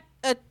you got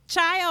a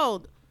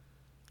child,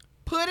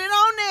 put it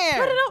on there.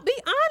 put it on. Be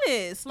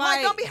honest.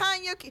 Like, don't be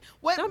hiding your kids.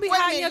 Don't be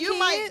hiding your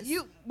Might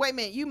kids. wait a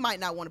minute. You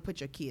might not want to put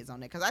your kids on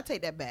there, because I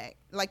take that back.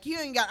 Like, you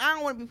ain't got. I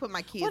don't want to be putting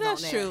my kids Well,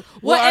 that's on there. true.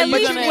 Well, Well, are at you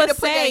least gonna you need would to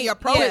put that in say your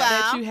profile.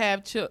 that you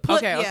have children. Put-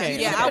 Okay, yeah, okay. You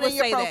need yeah, to I put it would in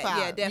your say that. profile.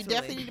 Yeah, You definitely.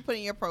 definitely need to put it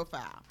in your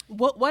profile.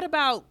 What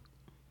about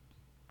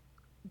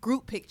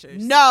group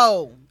pictures?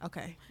 No,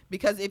 Okay.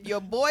 because if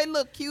your boy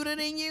look cuter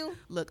than you,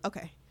 Look.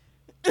 Okay.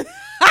 no.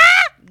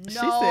 She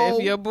said,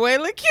 if your boy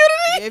look cuter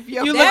than If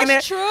your you That's looking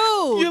at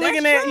true. you That's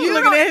looking at true. you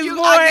looking at his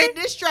boy. I get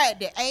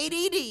distracted.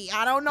 ADD.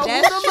 I don't know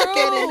That's who to look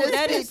at in true. this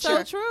That picture. is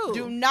so true.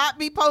 Do not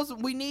be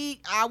posting.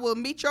 I will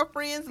meet your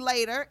friends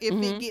later if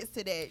it gets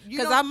to that. You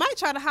Because don't- I might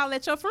try to holler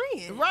at your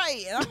friend.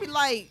 Right, and I'll be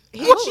like,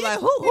 hit Who? you. Like,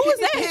 who is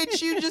that?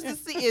 Hit you just to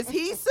see, is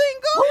he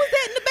single? Who is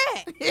that in the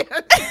back?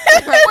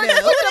 Put Right there.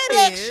 the Who that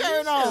black is?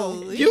 shirt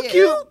on. Shoot. You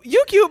Yeah.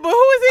 cute, but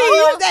who is he?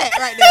 Oh, Who is that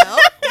right now?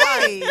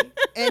 Right.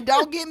 And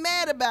don't get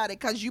mad about it,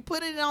 because you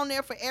put it on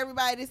there for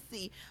everybody to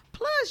see.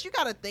 Plus, you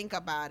got to think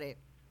about it.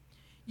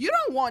 You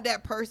don't want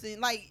that person,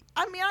 like,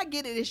 I mean, I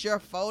get it, it's your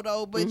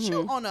photo, but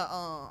you on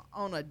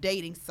a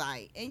dating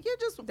site, and you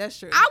just, That's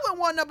true. I wouldn't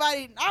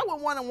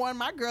want one of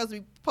my girls to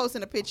be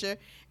posting a picture,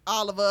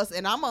 all of us,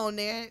 and I'm on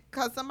there,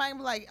 because somebody be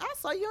like, I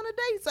saw you on a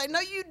date site. No,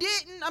 you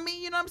didn't. I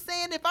mean, you know what I'm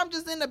saying? If I'm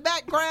just in the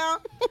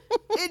background,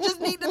 it just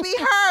need to be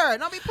her.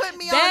 Don't be putting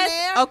me on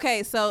there.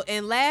 Okay, so,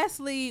 and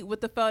lastly,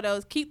 with the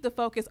photos, keep the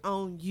focus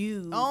on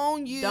you.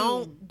 On you.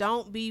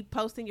 Don't be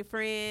posting your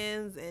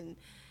friends, and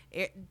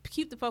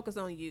keep the focus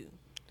on you.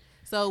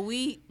 So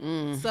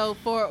so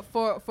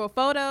for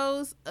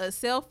photos, a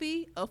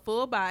selfie, a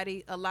full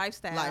body, a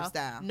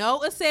lifestyle.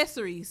 No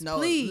accessories, No,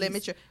 please.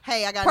 limit your.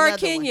 Hey, I got Per another one.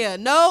 Kenya,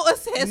 no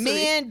accessories.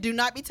 Men, do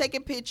not be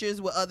taking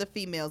pictures with other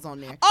females on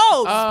there.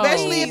 Oh,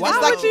 Especially if why it's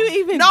would like you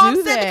even no, I'm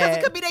do saying because that?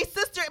 it could be their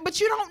sister, but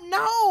you don't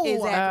know.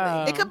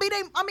 Exactly. It could be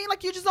they. I mean,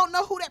 like, you just don't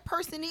know who that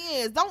person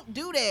is. Don't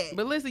do that.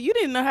 But listen, you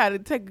didn't know how to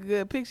take a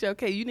good picture.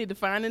 Okay, you need to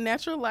find a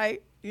natural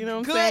light. You know what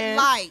I'm Good saying?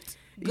 light.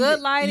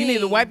 Good lighting. You need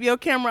to wipe your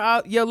camera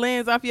out, your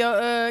lens off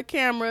your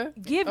camera.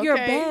 Give your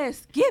Okay?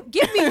 best.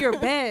 Give me your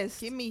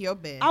best. Give me your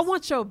best. I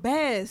want your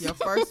best. your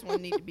first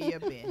one need to be your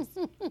best.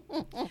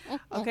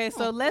 Okay,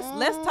 so let's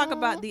talk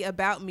about the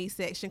about me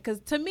section, because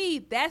to me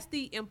that's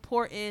the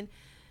important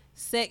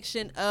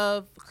section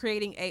of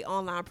creating a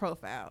online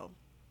profile.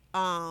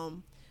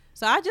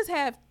 So I just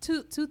have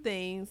two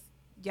things.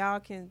 Y'all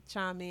can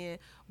chime in,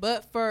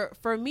 but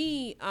for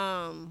me,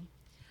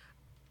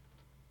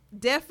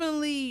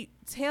 definitely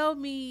tell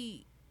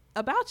me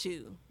about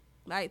you.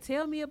 Like,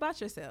 tell me about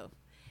yourself.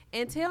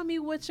 And tell me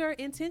what your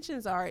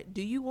intentions are.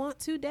 Do you want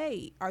to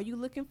date? Are you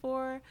looking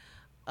for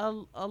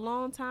a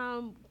long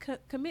time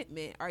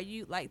commitment? Are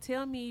you like,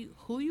 tell me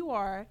who you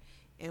are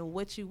and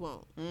what you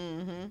want.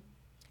 Mm-hmm.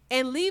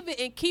 And leave it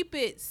and keep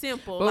it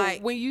simple. But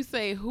like when you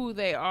say who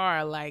they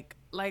are, like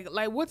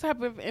what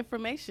type of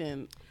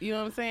information? You know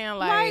what I'm saying?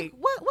 Like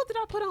what did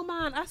I put on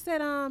mine? I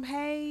said,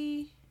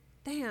 hey,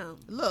 damn.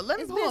 Look, let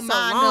me It's pull been so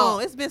mine long.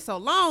 up. It's been so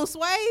long,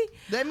 Sway.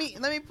 Let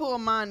me pull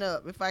mine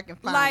up if I can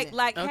find it.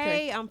 Like, Okay.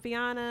 hey, I'm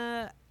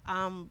Fiona.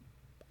 I'm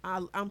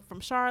from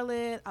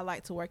Charlotte. I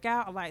like to work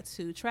out. I like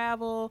to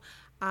travel.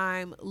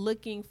 I'm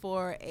looking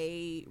for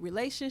a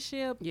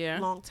relationship,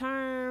 long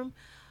term.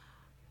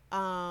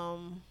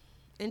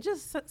 And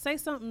just say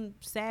something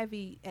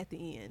savvy at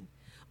the end.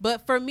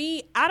 But for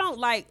me, I don't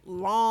like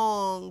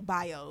long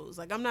bios.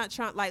 Like, I'm not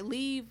trying, like,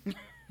 leave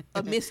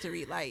a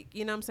mystery. Like,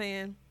 you know what I'm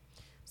saying?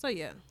 So,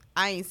 yeah.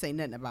 I ain't say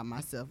nothing about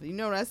myself. You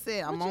know what I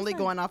said? I'm What you only say?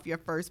 going off your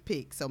first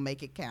pick, so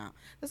make it count.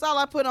 That's all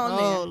I put on Oh,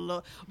 there.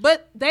 Lord.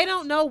 But they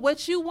don't know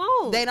what you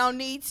want. They don't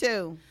need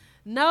to.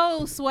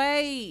 No,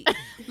 Sway.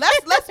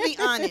 Let's be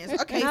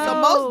honest. Okay, so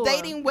No.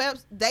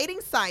 most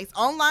dating sites,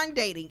 online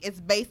dating, is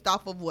based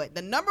off of what?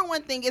 The number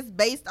one thing is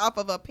based off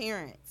of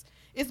appearance.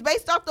 It's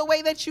based off the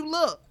way that you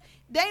look.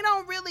 They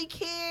don't really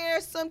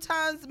care.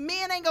 Sometimes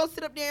men ain't gonna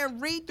sit up there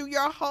and read through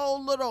your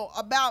whole little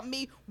about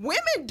me.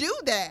 Women do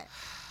that.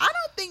 I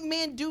don't think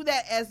men do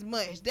that as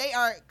much. They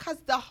are, because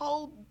the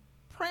whole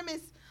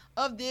premise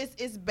of this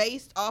is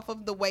based off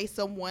of the way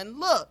someone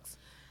looks.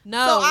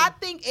 No. So I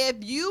think if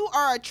you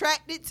are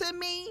attracted to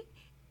me,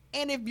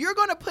 and if you're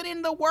gonna put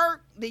in the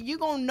work, then you're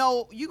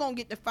gonna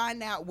get to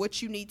find out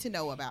what you need to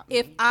know about me.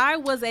 If I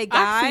was a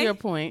guy, I see your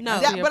point. No,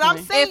 I see your but I'm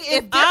point. saying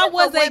if it's I different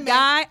was for a women.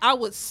 guy, I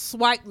would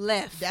swipe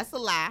left. That's a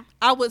lie.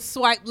 I would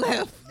swipe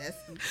left That's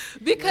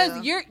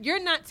because yeah. you're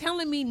not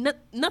telling me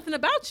nothing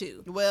about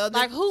you. Well,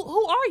 Like,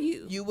 who are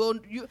you? you will.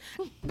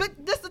 But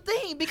that's the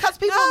thing, because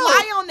people No.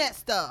 lie on that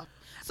stuff.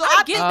 So I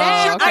I get think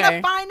that. you're Okay.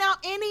 gonna find out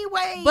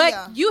anyway.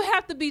 But you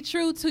have to be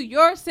true to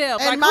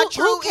yourself. And Like, my who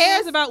truth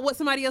cares is- about what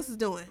somebody else is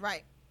doing?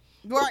 right.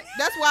 Right.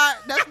 That's why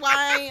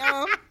I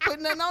ain't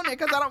putting nothing on there,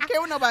 because I don't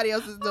care what nobody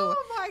else is doing.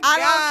 Oh my I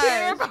don't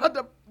care gosh. about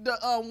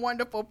the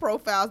wonderful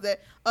profiles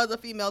that other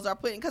females are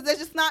putting, because that's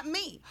just not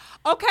me.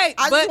 Okay,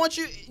 I but just want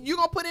you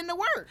gonna put in the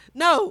work.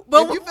 no,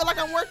 but If you feel like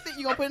I'm worth it,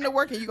 you gonna put in the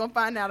work and you gonna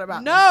find out about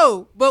me.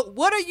 no, but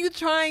what are you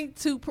trying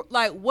to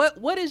like?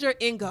 What is your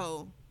end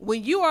goal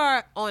when you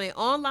are on an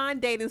online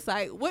dating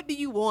site? What do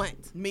you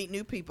want? Meet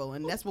new people,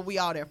 and that's what we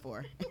all there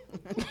for.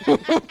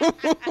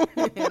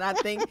 And I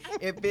think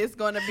if it's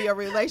going to be a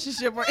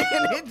relationship or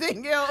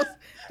anything else,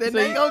 then So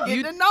they gonna get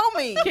you- to know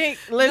me.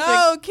 Listen,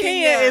 No,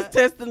 Kenya Kenya. is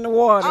testing the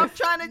water. I'm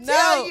trying to No,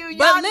 tell you,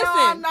 but y'all know listen.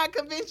 I'm not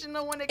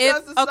conventional when it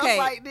comes to stuff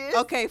like this.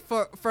 Okay,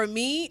 for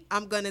me,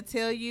 I'm gonna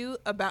tell you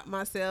about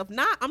myself. I'm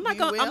not You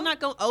gonna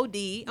will?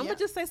 OD. I'm Yeah. gonna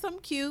just say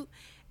something cute,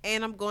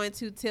 and I'm going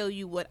to tell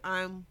you what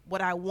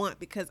I want,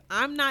 because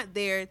I'm not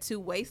there to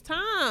waste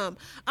time.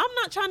 I'm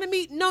not trying to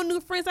meet no new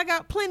friends. I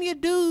got plenty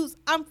of dudes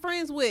I'm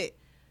friends with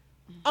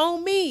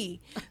on me.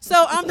 So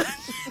I'm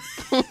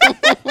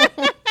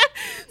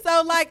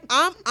so like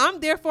I'm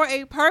there for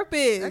a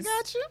purpose. I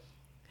got you.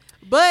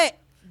 But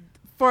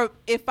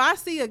if I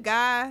see a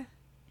guy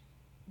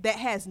that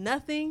has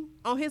nothing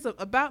on his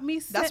about me,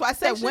 That's why I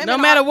said section, women no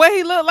matter what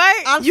he look like,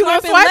 I'm you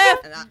gonna swiping swipe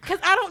left him? because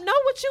I don't know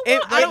what you It-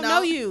 want. I don't No,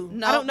 know you.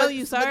 No, I don't know but-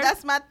 you, sir. But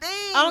that's my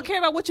thing. I don't care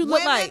about what you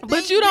look Women like. think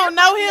But you don't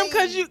know him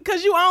differently.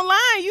 because you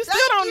online. You still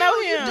Thank don't know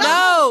you. You him. don't.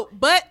 No,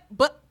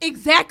 but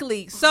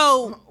exactly.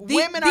 So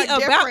Women are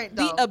different,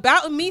 the though.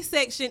 about me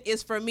section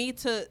is for me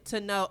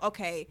to know,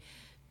 okay,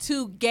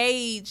 to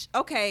gauge,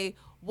 okay,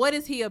 what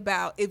is he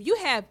about? If you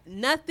have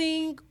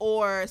nothing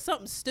or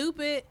something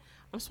stupid,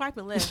 I'm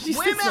swiping left. She said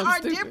Women something are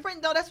stupid.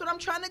 different, though. That's what I'm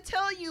trying to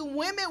tell you.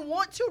 Women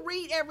want to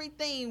read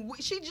everything.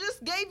 She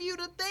just gave you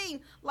the thing.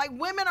 Like,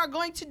 women are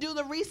going to do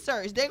the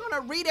research. They're going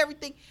to read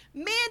everything.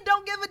 Men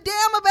don't give a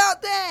damn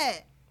about that.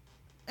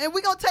 And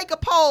we're going to take a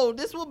poll.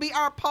 This will be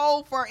our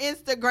poll for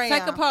Instagram.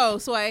 Take a poll,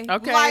 Sway.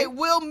 Okay. Like,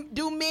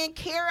 do men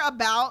care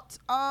about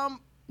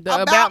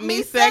The about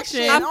me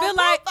section. I on feel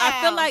like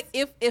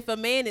profiles? if a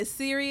man is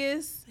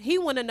serious, he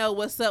want to know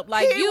what's up.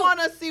 Like, He you want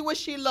to see what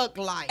she look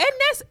like.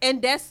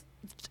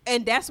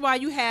 and that's why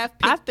you have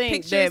I think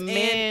pictures that and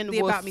men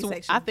the will. about me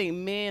section. I think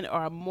men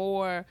are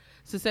more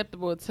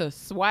susceptible to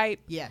swipe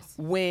Yes.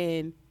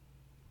 when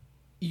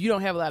you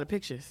don't have a lot of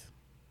pictures.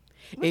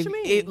 What if, you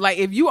mean? Like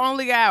if you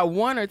only got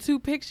one or two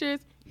pictures,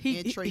 he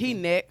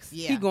Intriguing. next.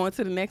 Yeah. He going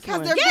to the next 'Cause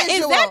one. they're Yeah,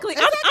 visual. exactly.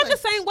 I'm Exactly. the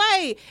same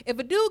way. If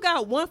a dude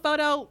got one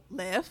photo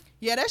left,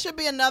 Yeah, that should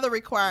be another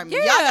requirement.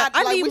 yeah, Y'all got,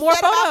 I like need we more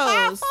said, photos. About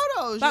 5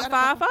 photos. You About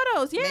gotta 5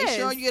 photos, yes. Make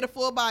sure you get a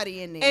full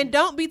body in there. And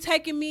don't be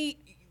taking me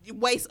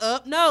waist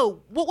up.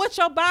 No. What's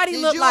your body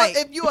Did look you, like?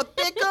 if you a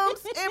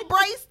thickums,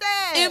 embrace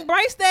that.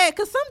 Embrace that,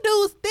 because some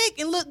dudes thick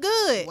and look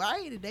good.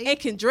 Right? They, And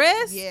can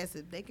dress. yes,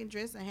 if they can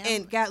dress and have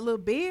And got little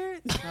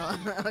beards. no,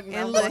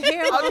 and little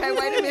hair. Okay,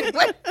 wait a minute.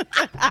 Wait.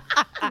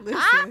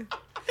 Listen.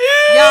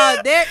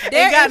 Y'all, there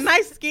got is-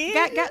 nice skin.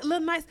 got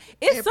little nice.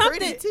 It's And something.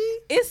 pretty teeth.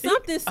 It's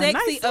something A nice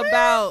sexy smile.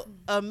 about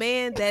a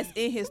man that's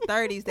in his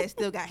 30s that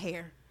still got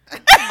hair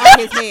on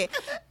his head.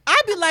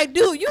 I'd be like,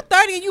 dude, you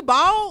 30 and you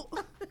bald?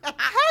 How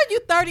are you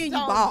 30 and you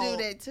Don't bald?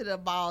 do that to the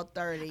bald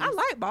 30s. I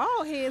like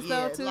bald heads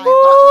yeah, though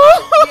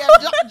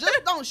too.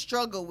 just don't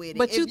struggle with it.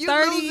 But if you you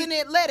 30 losing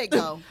it, let it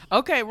go.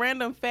 Okay,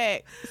 random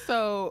fact.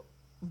 So,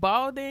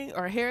 balding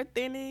or hair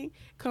thinning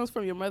comes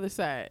from your mother's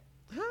side.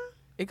 Huh?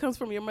 It comes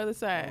from your mother's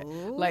side.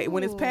 Like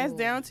when it's passed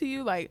down to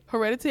you, like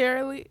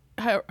hereditarily.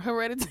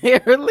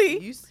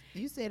 Hereditarily,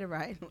 You said it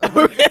right.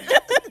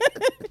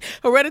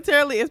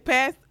 hereditarily, it's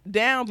passed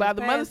down by It's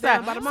the passed mother's down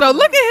side. by the So mama.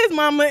 look at his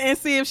mama and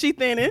see if she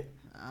thinning.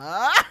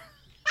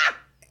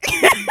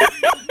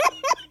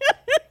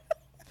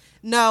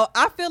 No,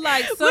 I feel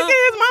like some. Look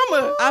at his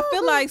mama. I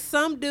feel like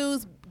some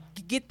dudes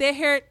get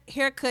their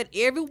haircut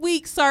every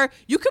week, sir.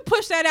 You can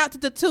push that out to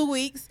the 2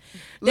 weeks.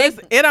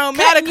 Listen, it don't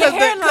matter Cutting your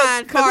because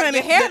hairline, honey,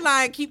 your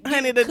hairline keep honey,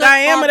 getting the cut far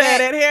diameter of back.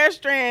 that hair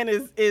strand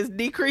is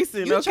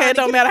decreasing. You Okay, trying it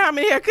to don't get- matter how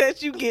many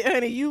haircuts you get,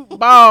 honey. You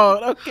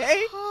bald.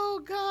 Okay.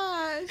 Oh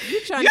gosh.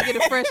 You trying to get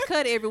a fresh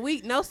cut every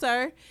week? No,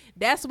 sir.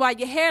 That's why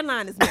your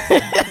hairline is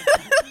missing.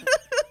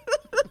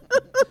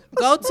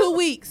 Go 2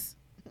 weeks.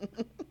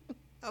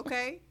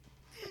 Okay.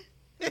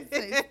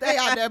 Stay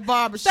out that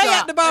barbershop. Stay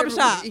at the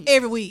barbershop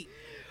every week.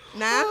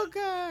 Now, Oh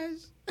gosh.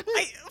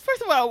 Hey,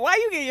 first of all, why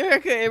you get your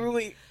haircut every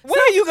week?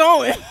 Where are you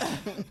going?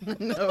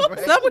 No, right.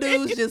 some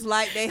dudes just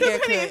like their 'Cause,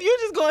 honey, haircut. if you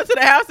just going to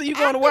the house and you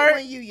going to After work,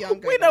 when you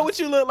younger, we know what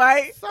you look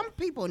like. Some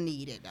people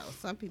need it though.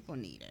 Some people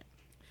need it.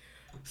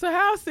 So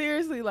how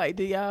seriously, like,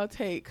 do y'all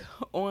take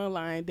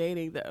online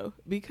dating though?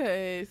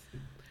 Because,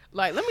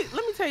 like, let me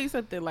tell you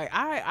something. Like,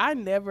 I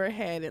never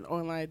had an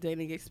online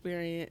dating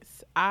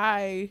experience.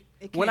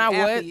 It came When I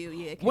after was you.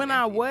 Yeah, it came when I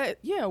after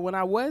you. was when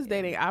I was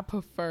dating, I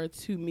prefer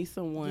to meet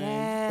someone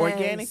Yes.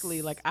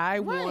 organically. Like I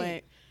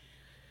Right.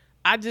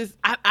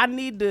 I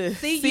need to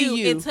see see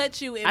you and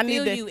touch you and I need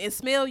feel to- you and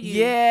smell you.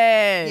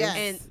 Yes.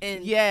 Yes.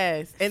 And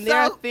Yes. And there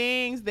are So-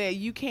 things that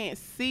you can't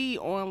see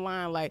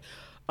online, like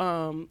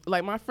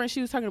my friend,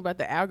 she was talking about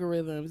the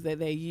algorithms that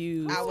they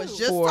use. I was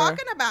just for,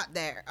 talking about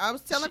that. I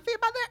was telling Fee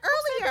about that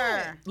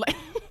earlier. like,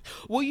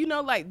 well, you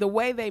know, like the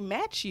way they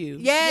match you.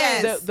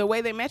 Yes. The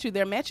way they match you,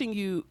 they're matching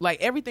you. Like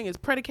everything is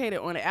predicated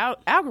on an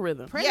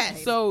algorithm.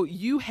 Yes. So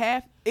you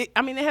have it.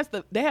 I mean, they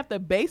have to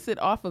base it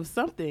off of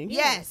something.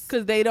 Yes.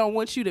 Because they don't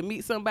want you to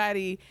meet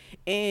somebody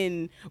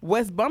in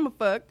West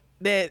Bummerfuck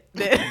that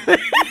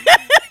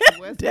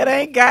that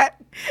ain't got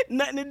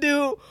nothing to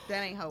do.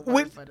 That ain't her word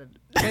With- for the.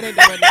 That ain't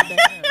the word of the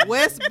day.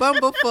 West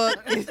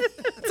Bumblefuck is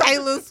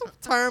Taylor's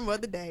term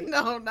of the day.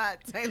 No,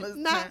 not Taylor's.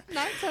 Not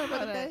turn. term of the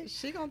But, day.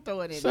 she gonna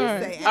throw it in Sorry.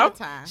 there. Say Every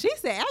time. She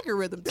said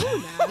algorithm too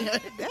now.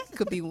 That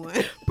could be one.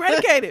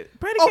 Predicated. Oh,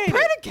 Predicated.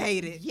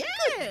 predicated.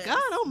 Yes.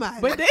 God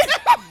almighty. But they,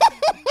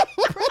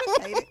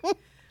 predicated.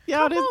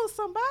 y'all, Come on,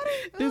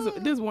 somebody.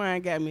 this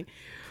wine got me.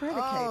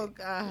 Oh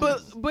God.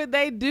 But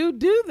they do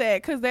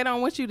that because they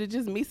don't want you to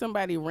just meet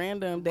somebody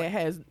random that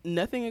has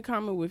nothing in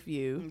common with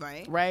you.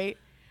 Right. Right.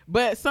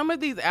 But some of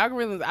these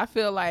algorithms, I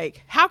feel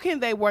like, how can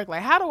they work?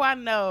 Like, how do I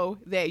know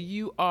that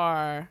you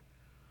are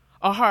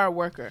a hard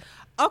worker?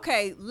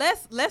 Okay,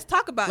 let's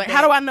talk about Like, that.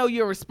 how do I know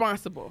you're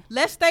responsible?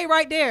 Let's stay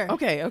right there.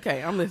 Okay,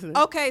 I'm listening.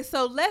 Okay,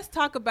 so let's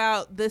talk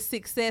about the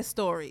success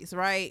stories,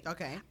 right?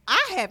 Okay.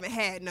 I haven't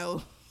had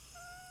no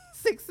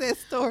success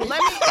stories.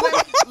 Let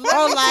me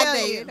online tell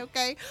dating, you.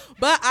 okay?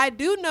 But I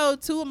do know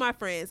two of my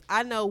friends.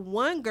 I know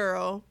one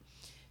girl,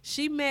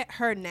 she met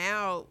her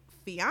now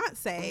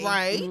fiance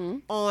Right.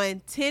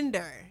 on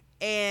Tinder,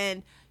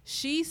 and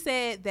she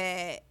said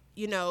that,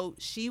 you know,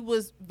 she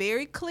was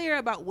very clear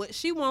about what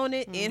she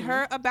wanted in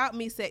her about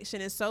me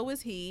section, and so was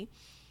he.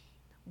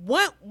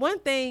 One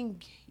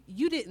thing,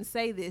 you didn't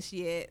say this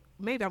yet,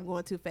 maybe I'm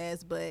going too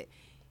fast, but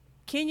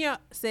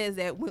Kenya says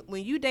that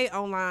when you date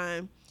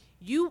online,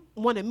 you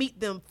want to meet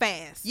them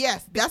fast.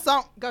 Yes, that's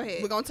all. Go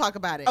ahead. We're gonna talk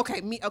about it.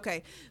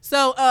 Okay.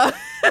 So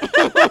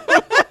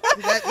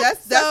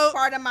That's So-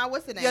 part of my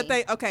what's the name? your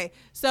thing. Okay.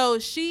 So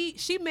she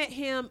met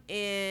him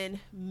in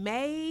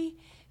May.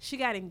 She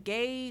got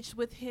engaged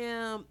with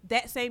him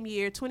that same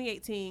year,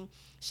 2018.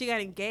 She got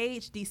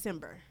engaged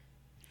December.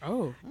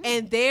 Oh,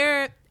 And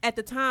they're at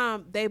the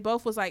time they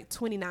both was like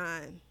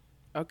 29.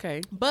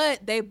 okay.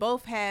 But they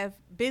both have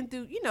been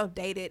through,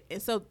 dated.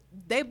 And so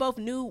they both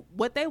knew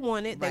what they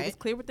wanted. They was Right.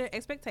 clear with their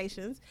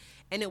expectations.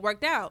 And it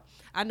worked out.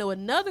 I know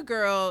another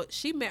girl,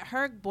 she met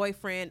her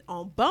boyfriend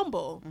on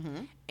Bumble.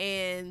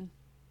 And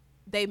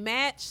they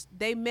matched.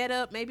 They met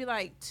up maybe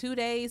like 2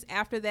 days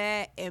after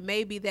that. And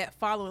maybe that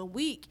following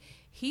week,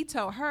 he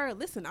told her,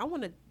 listen, I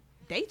want to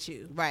date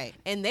you. Right.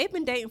 And they've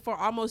been dating for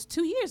almost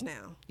 2 years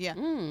now. Yeah.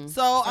 Mm.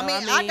 So I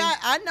mean,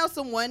 I know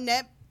someone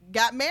that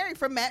got married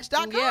from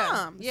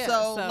Match.com. Yeah.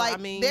 So, So, like, I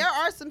mean- there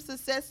are some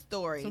success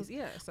stories. So,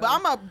 yeah. So But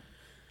I'm a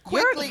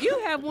quickly. you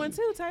have one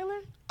too,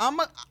 Taylor.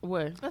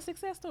 What? A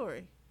success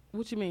story.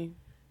 What you mean?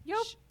 Your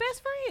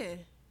best friend.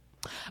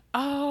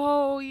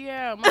 Oh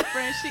yeah, my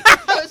friend.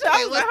 I was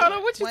like, hold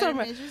on, what you Wait a talking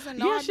minute, about? you said,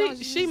 no, I don't.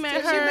 She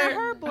met met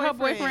her her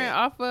boyfriend.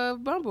 off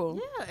of Bumble.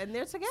 Yeah, and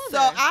they're together. So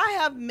I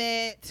have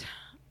met.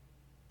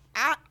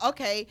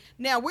 Okay,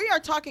 now we are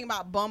talking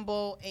about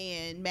Bumble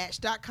and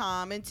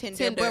Match.com and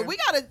Tinder, but we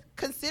gotta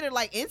consider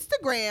like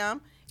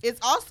Instagram is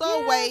also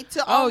a way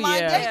to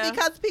online date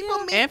because people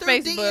meet and through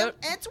Facebook. DM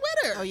and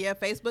Twitter. Oh yeah,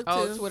 Facebook too.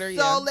 Oh, Twitter.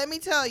 So let me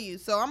tell you.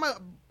 So I'm gonna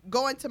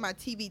go into my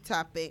TV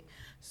topic,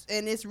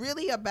 and it's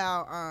really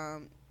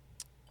about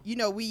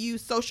we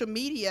use social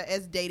media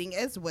as dating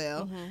as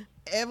well. Mm-hmm.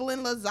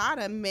 Evelyn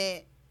Lozada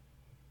met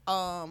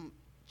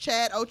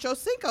Chad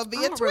Ochocinco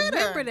via I Twitter.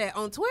 remember that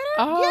on Twitter.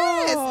 Oh,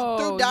 Yes,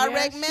 through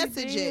direct yes, she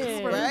messages,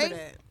 did. right?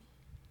 That.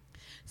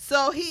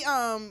 So he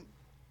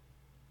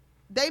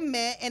they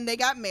met and they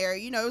got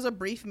married. You know, it was a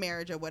brief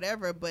marriage or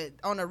whatever. But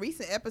on a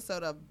recent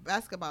episode of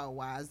Basketball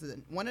Wives,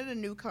 one of the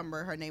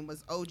newcomer, her name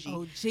was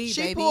OG. She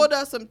baby. pulled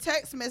up some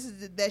text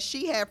messages that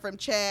she had from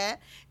Chad,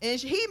 and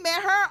he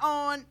met her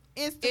on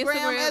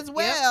Instagram as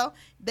well. Yep.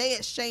 They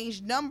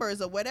exchanged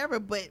numbers or whatever.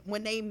 But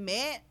when they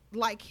met,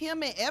 like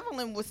him and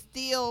Evelyn was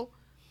still.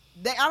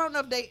 I don't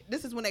know if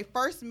this is when they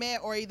first met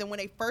or either when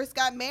they first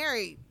got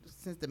married,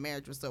 since the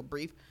marriage was so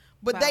brief.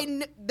 But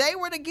they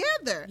were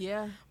together.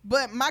 Yeah.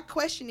 But my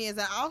question is,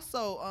 I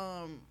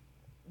also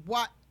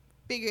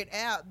figured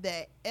out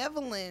that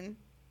Evelyn,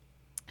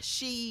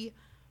 she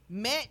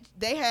met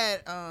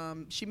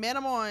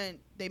him on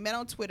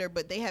Twitter,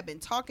 but they had been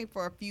talking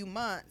for a few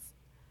months,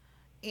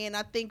 and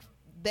I think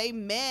they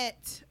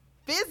met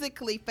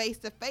physically face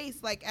to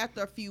face like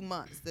after a few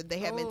months that they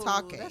have been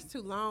talking. That's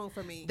too long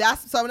for me.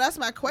 That's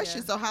my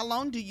question. Yeah. So how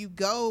long do you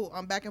go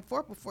back and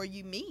forth before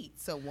you meet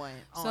someone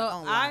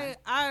online?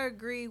 I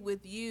agree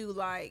with you.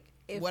 Like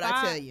if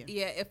I tell you,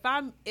 yeah.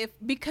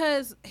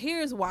 Because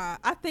here's why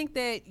I think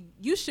that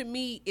you should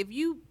meet if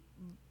you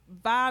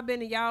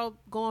vibing and y'all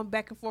going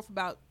back and forth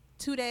about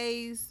 2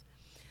 days,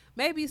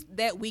 maybe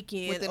that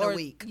weekend within a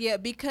week. Yeah,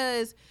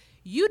 because.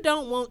 You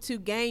don't want to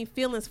gain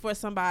feelings for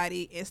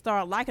somebody and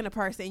start liking a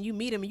person and you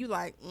meet them and you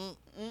like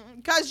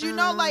because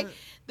like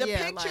the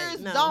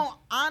pictures don't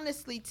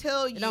honestly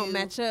tell you. It don't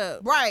match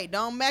up. Right,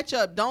 don't match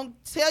up. Don't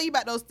tell you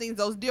about those things,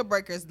 those deal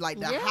breakers like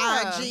the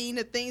hygiene,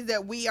 the things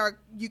that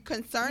you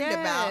concerned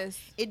about.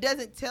 It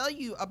doesn't tell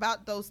you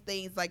about those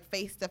things like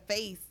face to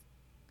face,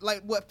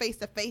 like what face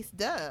to face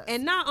does.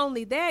 And not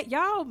only that,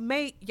 y'all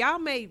may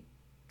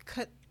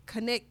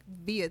connect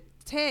via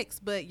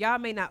text, but y'all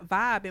may not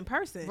vibe in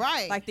person.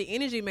 Right. Like the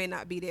energy may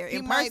not be there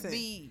in person. He might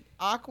be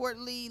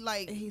awkwardly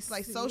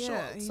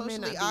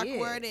socially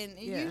awkward and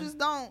you just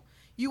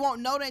you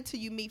won't know that until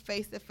you meet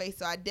face to face.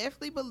 So I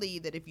definitely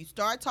believe that if you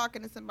start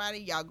talking to somebody,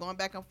 y'all going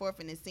back and forth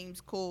and it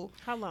seems cool.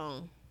 How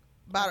long?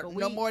 About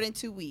no more than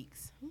 2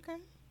 weeks. Okay.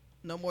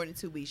 No more than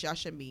 2 weeks. Y'all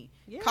should meet.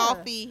 Yeah.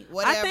 Coffee,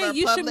 whatever, I think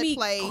you public should meet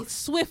place.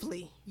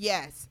 Swiftly.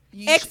 Yes.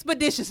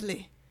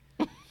 Expeditiously.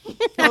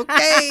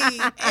 Okay.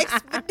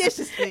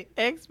 Expeditiously.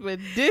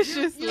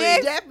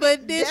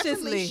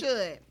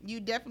 You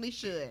definitely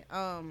should.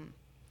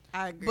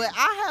 I agree. But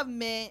I have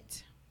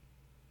met.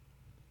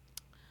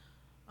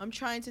 I'm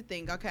trying to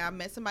think. Okay, I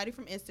met somebody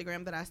from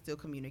Instagram that I still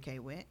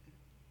communicate with.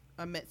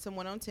 I met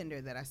someone on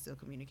Tinder that I still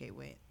communicate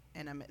with.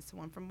 And I met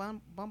someone from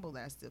Bumble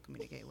that I still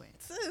communicate with.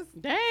 Sis,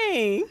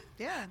 dang.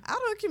 Yeah. I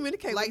don't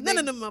communicate with none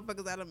of them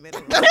motherfuckers I done met.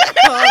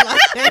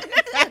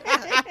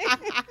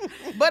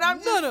 But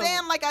I'm just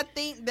saying, like, I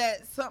think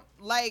that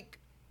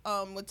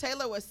what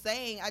Taylor was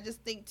saying, I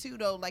just think too,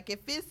 though, like, if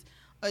it's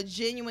a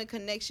genuine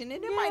connection,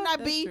 and it might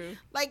not be true.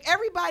 Like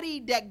everybody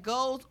that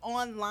goes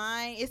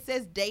online, it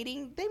says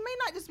dating, they may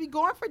not just be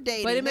going for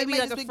dating, but it may be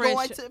like just a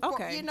friendship.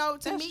 Okay,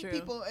 to meet true.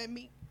 people and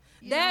meet.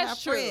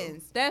 That's true.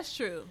 Friends. That's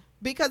true.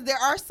 Because there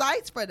are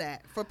sites for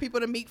that, for people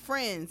to meet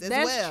friends as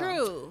well. That's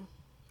true.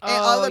 And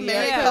other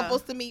married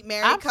couples to meet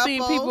married couples. I've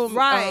seen people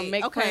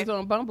make friends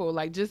on Bumble.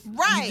 Like you just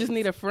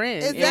need a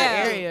friend in the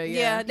area.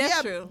 Yeah,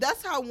 that's true.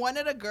 That's how one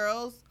of the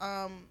girls,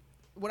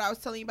 when I was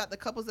telling you about the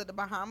couples at the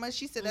Bahamas,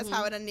 she said that's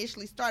how it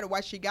initially started,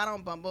 why she got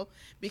on Bumble,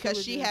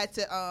 because she had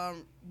to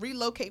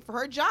relocate for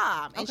her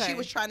job, and she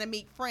was trying to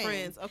meet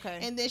friends. Okay.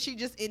 And then she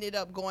just ended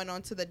up going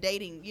on to the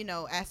dating,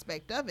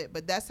 aspect of it.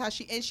 But that's how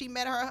she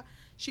met her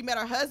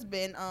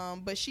husband,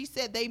 but she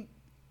said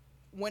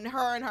when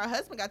her and her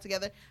husband got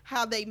together,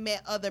 how they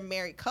met other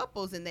married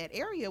couples in that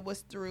area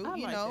was through,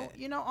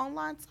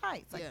 online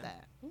sites like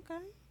that.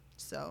 Okay.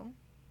 So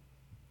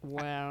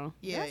wow.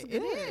 Yeah,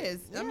 it is.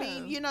 Yeah. I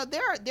mean,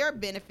 there are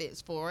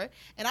benefits for it.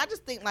 And I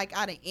just think like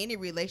out of any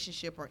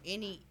relationship or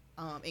any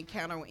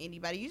encounter with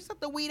anybody, you just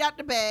have to weed out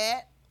the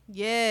bad.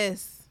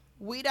 Yes.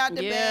 Weed out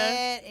the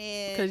bad,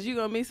 and because you're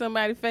gonna meet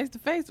somebody face to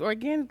face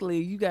organically,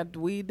 you got to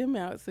weed them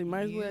out. So you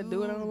might as well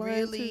do it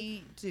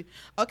online too.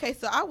 Okay,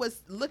 so I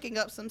was looking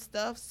up some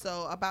stuff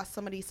about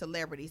some of these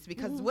celebrities,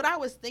 because what I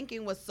was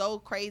thinking was so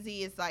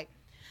crazy is like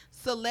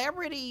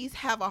celebrities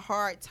have a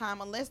hard time,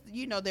 unless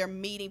they're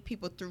meeting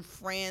people through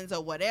friends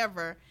or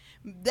whatever.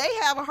 They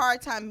have a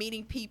hard time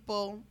meeting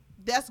people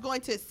that's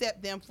going to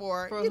accept them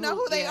for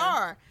who they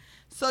are.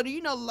 So do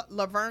you know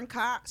Laverne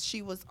Cox?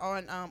 She was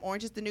on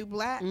Orange is the New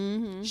Black.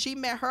 Mm-hmm. She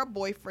met her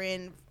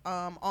boyfriend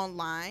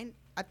online.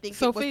 I think it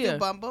Sophia. was through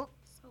Bumble.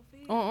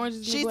 On Orange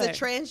is the New She's Black. a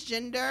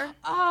transgender.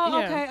 Oh,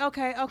 Yeah.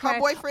 okay. Her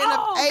boyfriend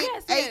of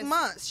yes, eight yes.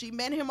 months. She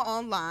met him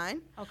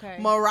online. Okay.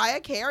 Mariah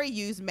Carey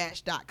used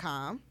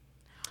Match.com.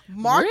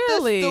 Martha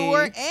Really?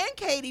 Stewart and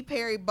Katy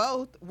Perry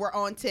both were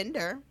on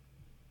Tinder.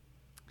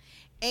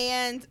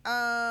 And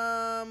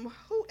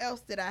who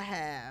else did I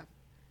have?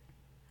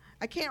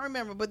 I can't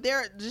remember, but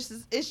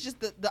it's just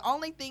the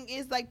only thing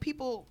is like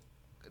people,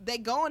 they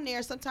go in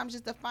there sometimes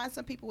just to find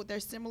some people with their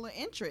similar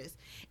interests.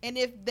 And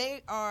if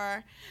they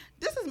are,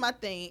 this is my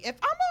thing. If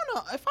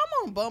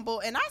I'm on Bumble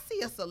and I see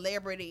a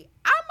celebrity,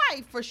 I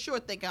might for sure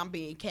think I'm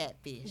being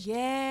catfished.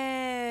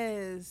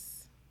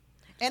 Yes.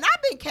 And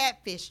I've been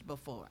catfished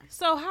before.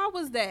 So how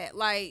was that?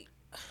 Like,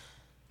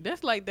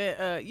 That's like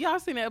that. Y'all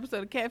seen that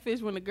episode of Catfish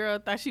when the girl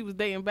thought she was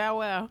dating Bow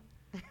Wow?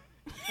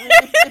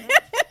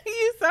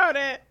 You saw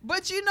that?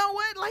 But you know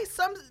what? Like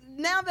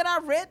now that I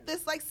read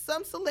this, like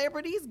some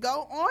celebrities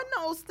go on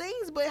those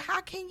things, but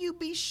how can you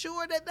be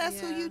sure that that's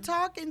who Yeah. you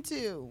talking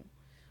to?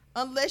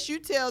 Unless you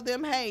tell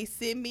them, hey,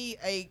 send me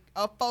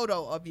a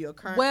photo of your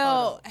current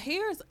photo.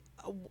 here's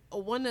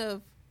one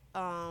of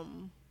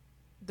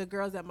the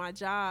girls at my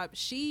job.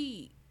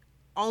 She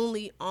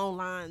only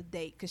online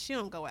date because she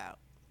don't go out.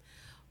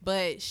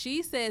 But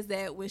she says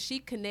that when she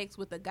connects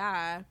with a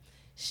guy,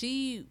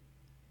 she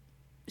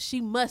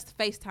must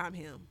FaceTime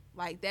him.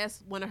 Like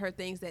that's one of her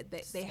things that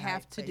they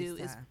have to do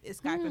is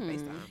Skype and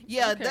FaceTime.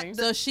 Yeah, Okay.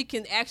 So she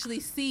can actually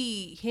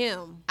see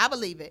him. I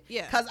believe it.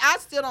 Yeah. Because I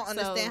still don't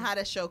understand So- how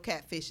that show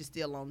Catfish is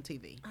still on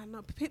TV. I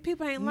know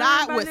people ain't learning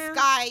Not by with now.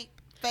 Skype,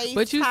 FaceTime.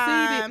 But you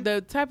see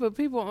the type of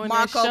people on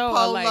Marco that show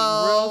are like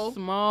Polo. real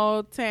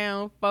small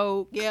town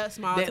folk Yeah,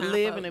 small that town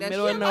live folk. in the That's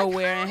middle of true. like,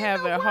 nowhere how and in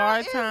have the a hard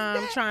world is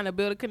time that trying to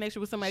build a connection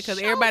with somebody because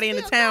show everybody in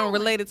the still town going?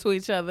 related to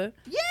each other.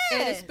 Yes.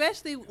 And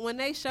especially when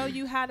they show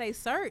you how they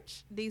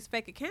search these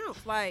fake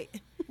accounts.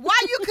 Like, Why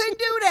you couldn't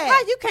do why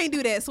that? you can't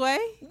do that, Sway?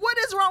 What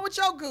is wrong with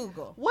your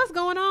Google? What's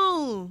going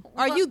on?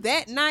 Are What? you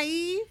that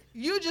naive?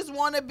 You just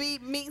want to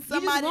meet You just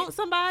somebody. want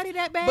somebody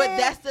that bad? But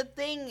that's the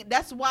thing.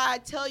 That's why I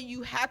tell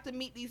you have to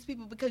meet these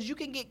people, because you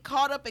can get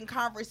caught up in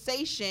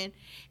conversation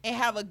and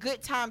have a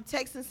good time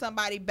texting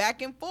somebody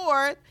back and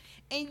forth.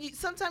 And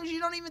sometimes you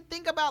don't even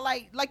think about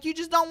like you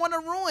just don't want to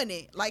ruin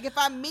it. Like if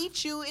I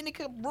meet you and it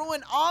could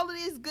ruin all of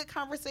these good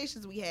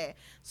conversations we had.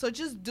 So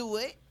just do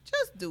it.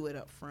 Just do it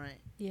up front.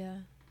 Yeah.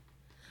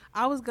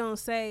 I was going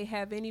to say,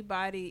 have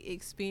anybody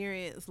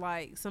experienced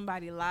like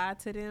somebody lied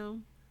to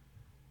them?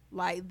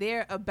 Like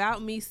their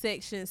About Me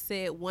section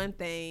said one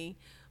thing,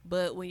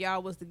 but when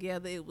y'all was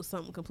together, it was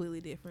something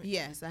completely different.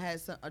 Yes, I had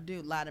a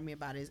dude lie to me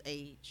about his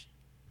age.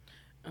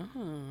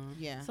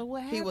 Yeah. So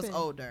what He was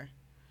happened? older.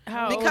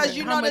 How Because older?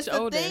 you How know that's much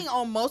the older? thing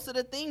on most of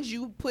the things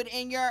you put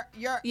in your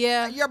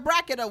Yeah.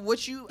 bracket of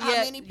what you how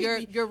Yeah, many people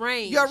your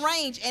range. your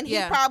range, and he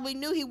Yeah. probably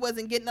knew he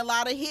wasn't getting a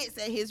lot of hits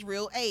at his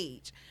real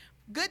age.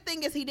 Good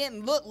thing is he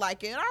didn't look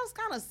like it. I was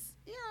kind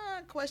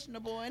of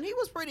questionable, and he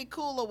was pretty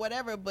cool or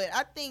whatever. But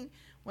I think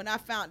when I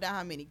found out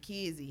how many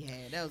kids he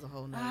had, that was a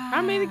whole nother.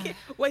 How many kids?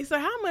 Wait, so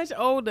how much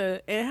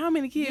older and how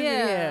many kids did he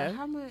Yeah. have?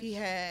 How much? He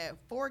had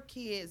 4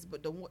 kids,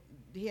 but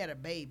he had a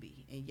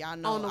baby, and y'all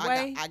know On the I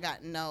way?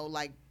 got no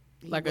like.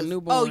 he Like a was-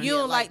 newborn. Oh, you Yeah,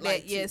 don't like,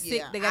 like that? Yeah, two- six.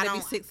 yeah, They I got to be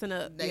don't- 6 and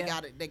up. They Yeah.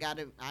 got it. They got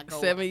it. I go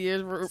 7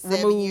 years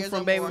 7 removed years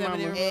from or baby more. mama.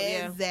 Seven years.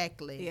 Yeah.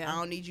 Exactly. Yeah. I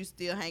don't need you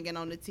still hanging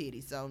on the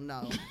titty. So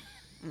no.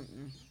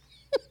 Mm-mm.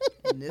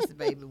 And this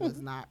baby was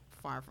not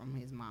far from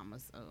his mama,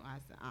 so I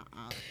said,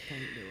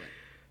 can't do it.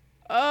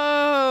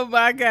 Oh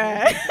my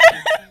God.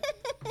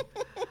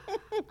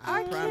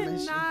 I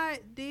promise you.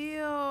 cannot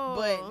deal.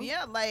 But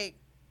yeah, like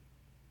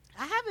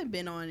I haven't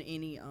been on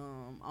any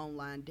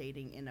online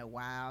dating in a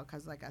while,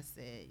 because like I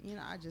said,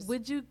 I just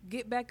Would you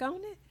get back on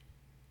it?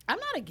 I'm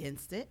not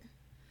against it.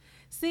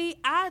 See,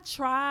 I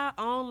try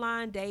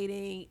online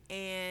dating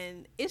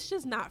and it's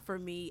just not for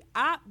me.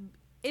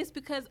 It's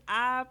because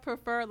I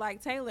prefer,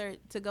 like Taylor,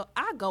 to go.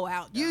 I go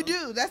out. Though. You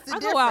do. That's the I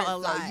difference. go out a though.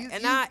 lot, You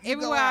and go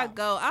everywhere I out.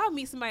 go, I'll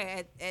meet somebody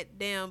at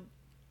damn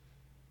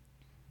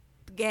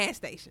gas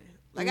station.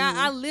 Like Mm-hmm.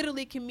 I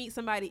literally can meet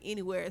somebody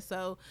anywhere.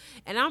 So,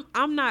 and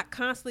I'm not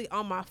constantly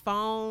on my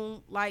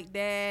phone like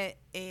that,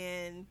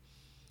 and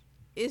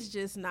it's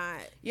just not.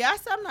 Yeah,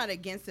 I'm not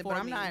against it, but For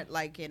I'm me. not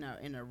like in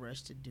a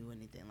rush to do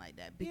anything like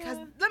that. Because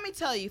Yeah. let me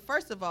tell you,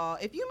 first of all,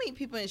 if you meet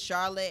people in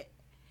Charlotte,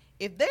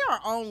 if they are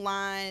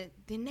online,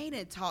 then they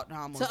didn't talk to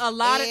almost To a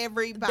lot of-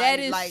 everybody. that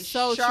is like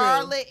so true.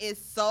 Charlotte is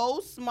so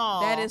small.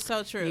 That is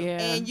so true.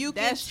 Yeah. And you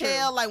can That's true.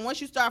 tell, like, once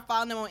you start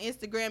following them on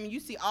Instagram and you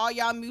see all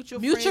y'all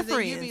mutual Mutual friends,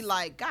 and you be friends.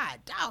 like, God,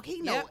 dog,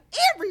 he know Yep.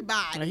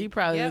 everybody. He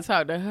probably Yep. didn't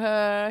talk to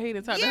her. He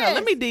didn't talk to her. Yes.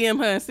 Let me DM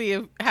her and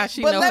see how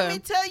she But know let her. me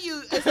tell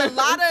you,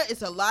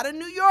 it's a lot of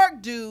New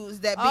York dudes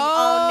that be on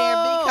Oh,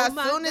 there, because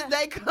my soon as God.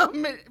 they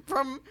come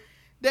from,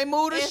 they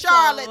move to It's a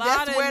Charlotte. lot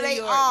That's of where New they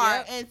York, are,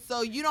 yep. and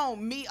so you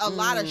don't meet a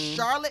lot of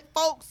Charlotte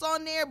folks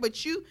on there.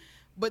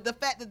 But the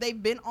fact that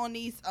they've been on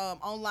these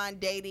online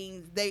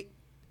datings,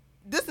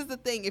 this is the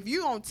thing. If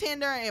you on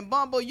Tinder and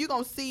Bumble, you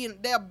gonna see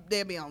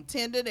they'll be on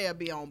Tinder, they'll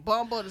be on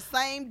Bumble, the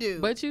same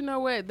dude. But you know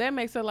what? That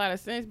makes a lot of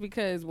sense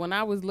because when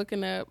I was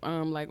looking up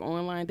like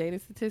online dating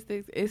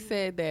statistics, it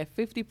said that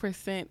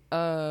 50%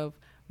 of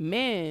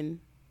men,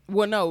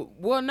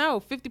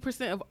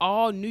 50% of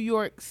all New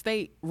York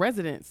State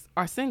residents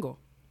are single.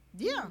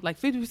 Yeah. Like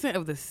 50%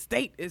 of the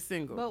state is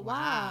single. But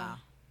why?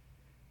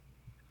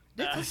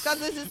 This is because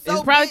this is so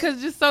it's probably big.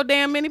 because just so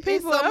damn many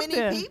people. It's so up many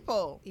there.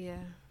 people. Yeah.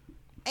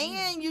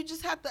 And you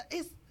just have to,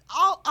 it's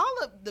all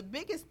of the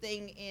biggest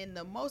thing and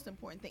the most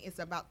important thing is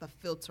about the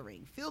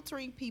filtering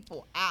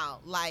people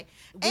out, like,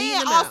 Weeding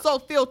and them out. also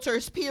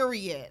filters,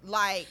 period.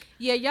 Like,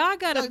 Yeah, y'all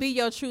gotta Look, be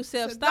your true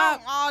self. so Stop.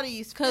 don't all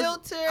these 'Cause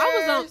filters.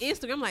 I was on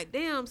Instagram. I'm like,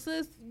 damn,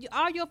 sis,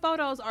 all your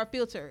photos are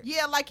filtered.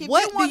 Yeah, like if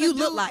What you do want to you do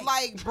look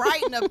like?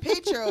 brighten a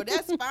picture,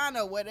 that's fine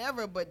or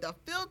whatever. But the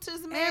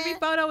filters, man. Every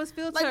photo is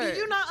filtered. Like, do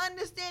you not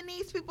understand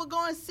these people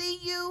going to see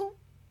you?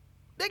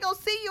 They gonna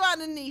see you out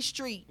in these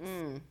streets.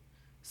 Mm.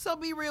 So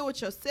be real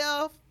with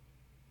yourself.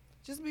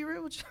 Just be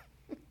real with you.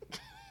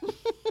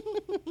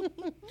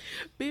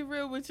 Be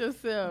real with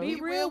yourself. Be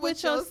real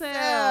with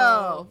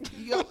yourself.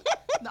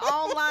 The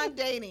online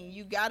dating,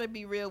 you gotta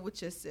be real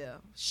with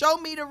yourself. Show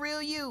me the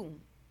real you.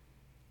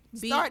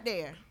 Start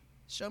there.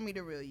 Show me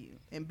the real you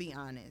and be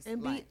honest.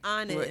 and Like, be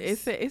honest. Well,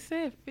 it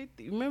said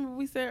 50. Remember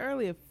we said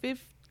earlier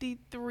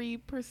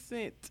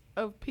 53%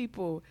 of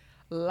people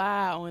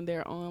lie on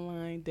their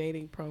online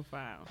dating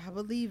profile. I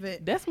believe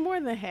it. That's more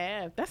than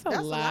half. That's a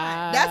That's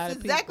lot. That's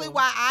of exactly people.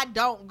 why I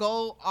don't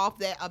go off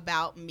that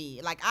about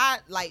me. Like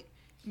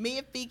me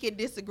and Fee can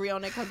disagree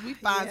on that because we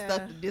find Yeah.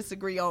 stuff to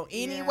disagree on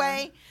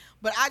anyway.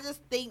 But I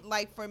just think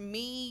like for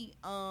me,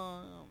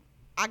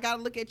 I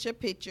gotta look at your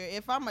picture.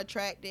 If I'm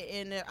attracted,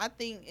 and I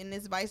think, and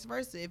it's vice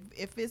versa.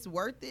 If it's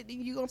worth it, then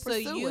you gonna so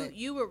pursue it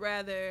you would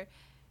rather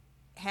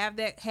have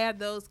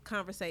those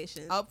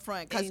conversations up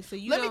front. And Because so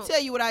you let me don't-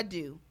 tell you what I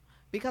do.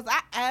 Because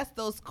I ask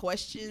those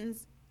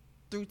questions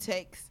through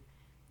text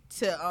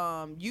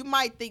to you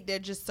might think they're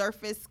just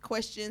surface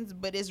questions,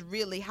 but it's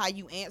really how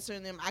you answer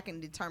them. I can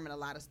determine a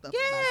lot of stuff.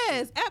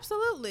 Yes, about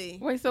absolutely.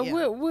 Wait, so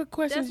Yeah. what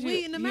questions That's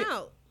weeding them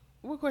out.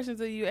 What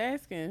questions are you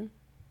asking? you.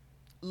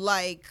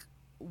 Like,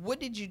 what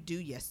did you do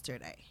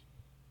yesterday?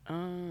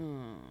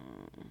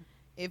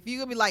 If you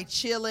gonna be like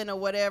chilling or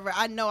whatever,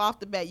 I know off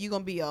the bat you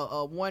gonna be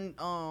a one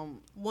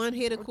One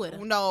hit a quitter.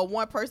 no,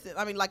 one person.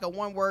 I mean, like a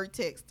one word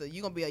texter.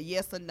 You gonna be a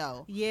yes or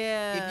no.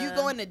 Yeah. If you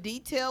go into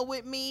detail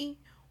with me,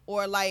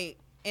 or like,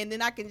 and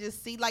then I can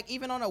just see, like,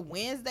 even on a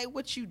Wednesday,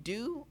 what you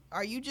do.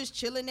 Are you just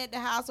chilling at the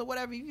house or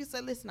whatever? If you say,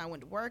 listen, I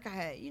went to work,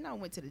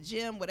 went to the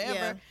gym, whatever.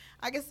 Yeah.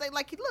 I can say,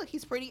 like, look,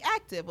 he's pretty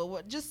active, or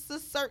what, just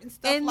certain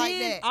stuff and like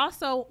then that.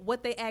 also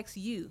what they ask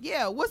you.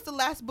 Yeah, what's the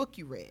last book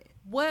you read?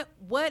 What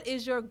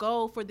is your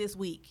goal for this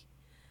week?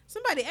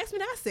 Somebody asked me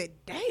that. I said,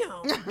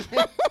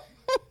 damn.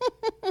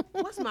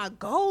 What's my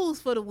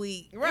goals for the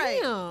week? Right.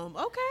 Damn.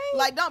 Okay.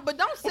 Like, don't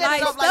set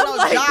like it up like stuff no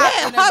like job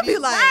that. I'll interview. be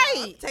like, right.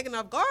 I'm taking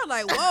off guard.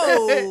 Like,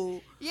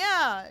 whoa.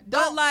 Yeah. But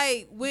Don't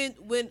like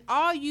when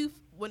all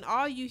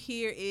you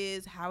hear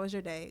is how was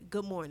your day?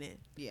 Good morning.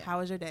 Yeah. How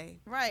was your day?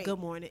 Right. Good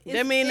morning.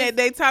 That mean that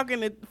they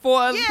talking to four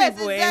other yes,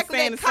 people exactly.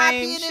 and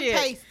saying the That same copying shit. and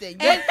pasting.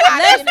 And You're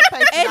copying and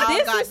pasting And all this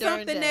is goddamn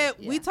something day. that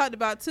Yeah. we talked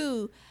about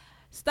too.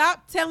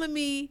 Stop telling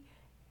me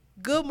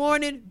good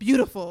morning,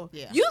 beautiful.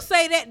 Yeah. You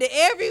say that to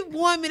every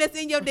woman that's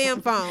in your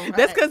damn phone.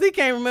 That's because he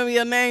can't remember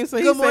your name, so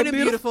he Good said morning,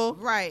 beautiful.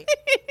 beautiful. Right.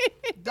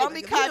 Don't be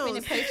If you copying don't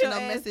and sit pasting your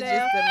no ass messages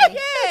down. to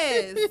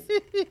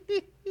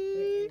me.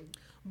 Yes.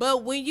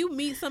 But when you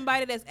meet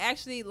somebody that's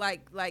actually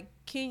like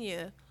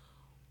Kenya,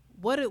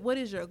 what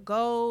is your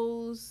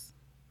goals?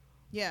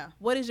 Yeah.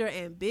 What is your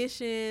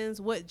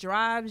ambitions? What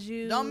drives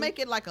you? Don't make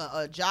it like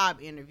a job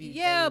interview.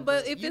 Yeah, thing,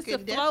 but if you it's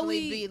can a definitely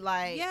flowy, be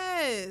like,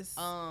 yes,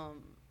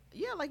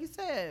 yeah, like you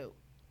said,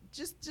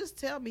 just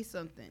tell me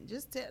something.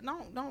 Just tell.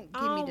 Don't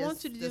give I me don't this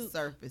want you to the do,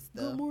 surface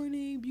stuff. good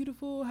morning,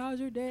 beautiful. How's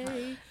your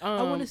day?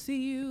 I want to see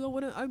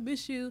you. I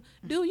miss you.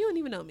 Dude, you don't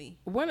even know me.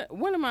 One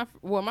of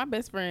my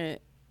best friend,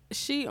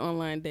 she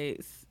online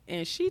dates,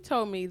 and she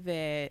told me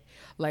that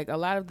like a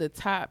lot of the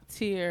top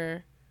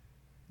tier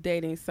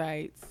dating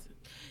sites,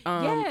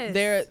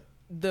 Yes.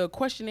 the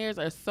questionnaires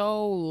are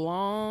so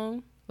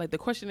long, like the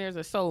questionnaires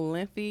are so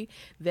lengthy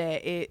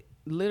that it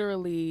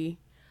literally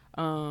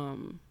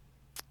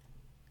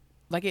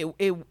like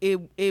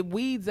it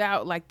weeds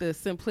out like the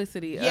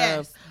simplicity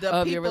Yes, the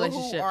of your people who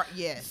relationship. are-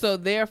 yes. So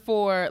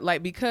therefore,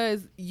 like,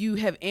 because you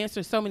have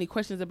answered so many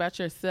questions about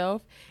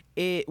yourself,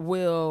 it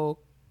will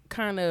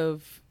kind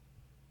of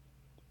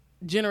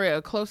generate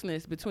a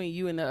closeness between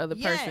you and the other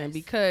person Yes.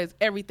 because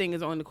everything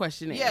is on the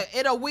questionnaire. Yeah,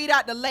 it'll weed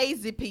out the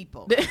lazy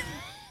people.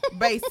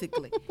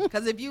 Basically,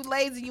 because if you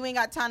lazy, you ain't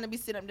got time to be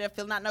sitting up there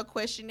filling out no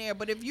questionnaire.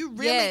 But if you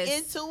really Yes.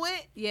 into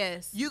it,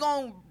 Yes. you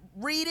gonna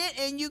read it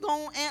and you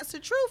gonna answer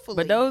truthfully.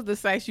 But those the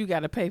sites you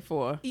got to pay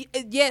for.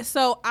 Yes.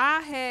 So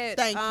I had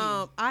Thank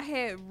you. I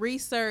had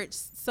researched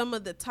some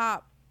of the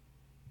top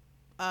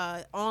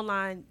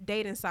online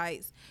dating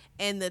sites,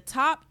 and the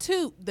top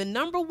two, the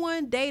number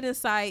one dating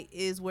site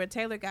is where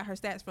Taylor got her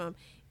stats from,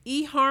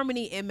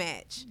 eHarmony and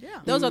Match. Yeah.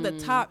 Those are the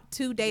top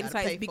 2 dating gotta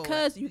pay sites for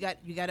because you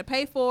got to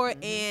pay for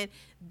it, and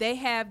they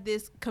have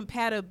this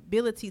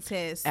compatibility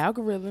test.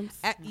 Algorithms.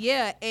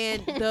 Yeah,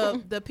 and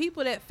the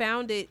people that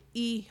founded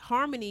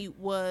eHarmony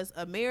was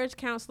a marriage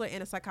counselor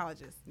and a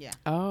psychologist. Yeah.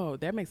 Oh,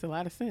 that makes a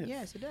lot of sense.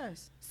 Yes, it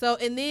does. So,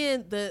 and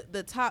then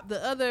the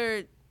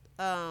other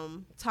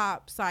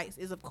top sites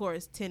is of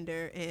course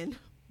Tinder and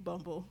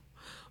Bumble.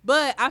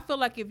 But I feel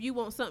like if you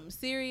want something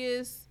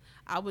serious,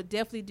 I would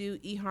definitely do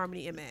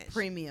eHarmony and Match.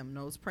 Premium,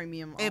 those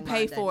premium And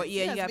online pay for it. dating.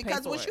 Yeah, Yes, you gotta pay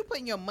because for once it. you're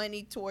putting your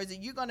money towards it,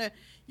 you're gonna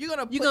get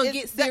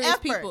serious the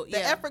effort. people, The yeah.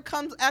 effort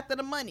comes after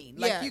the money.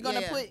 Like Yeah, you're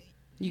gonna yeah. put.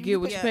 You get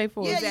what you Yeah. pay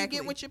for. Yeah, Exactly. you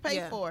get what you pay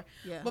Yeah. for.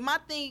 Yeah. But my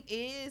thing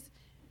is,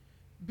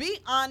 be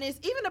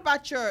honest, even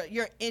about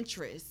your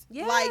interests.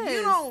 Yes. Like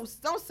you don't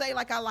say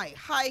like I like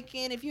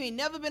hiking if you ain't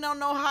never been on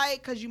no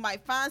hike, because you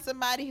might find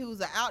somebody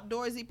who's an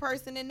outdoorsy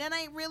person and that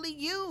ain't really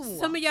you.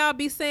 Some of y'all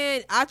be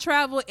saying I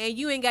travel and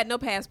you ain't got no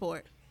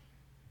passport,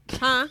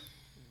 huh?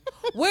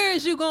 Where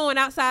is you going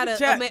outside of?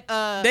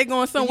 They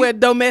going somewhere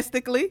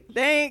domestically.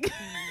 They ain't.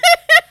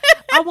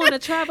 I want to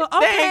travel. Okay.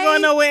 They ain't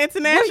going nowhere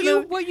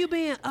international. Where you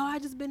been? Oh, I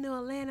just been to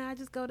Atlanta. I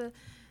just go to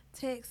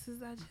Texas.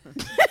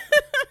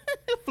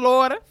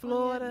 Florida.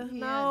 Florida. Yeah,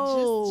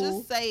 No.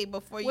 just say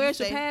before Where's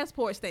you your say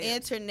passport stamp?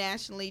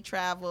 internationally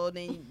traveled,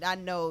 and I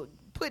know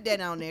put that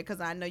on there because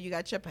I know you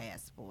got your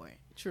passport.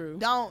 True.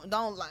 Don't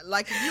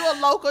like if you're a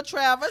local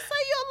traveler, say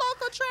you're a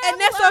local traveler,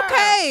 And that's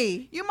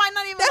okay. You might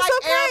not even That's like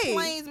okay.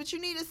 airplanes, but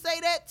you need to say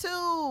that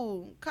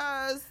too,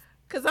 cause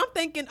Cause I'm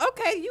thinking,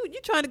 okay, you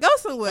trying to go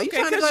somewhere? Okay, you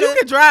trying to go because you to?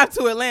 can drive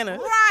to Atlanta.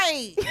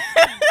 right.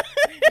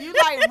 You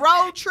like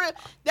road trip.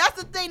 That's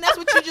the thing. That's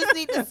what you just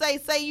need to say.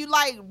 Say you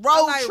like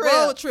road like trips.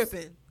 road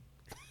tripping.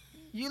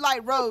 You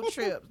like road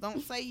trips.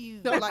 Don't say you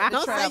Don't, like to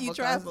don't travel. say you 'cause-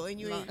 travel and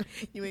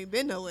you ain't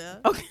been nowhere.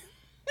 Okay.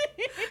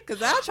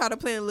 Cause I'll try to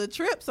plan a little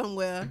trip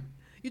somewhere.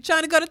 You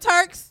trying to go to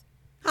Turks?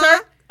 Huh?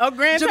 Turk. Oh,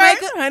 Grand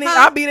Jamaica, Turks, honey. huh?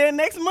 I'll be there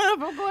next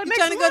month. I'm going You next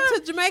trying to month. go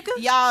to Jamaica?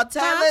 Y'all, Huh?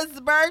 Taylor's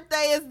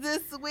birthday is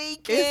this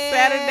weekend. It's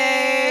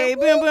Saturday.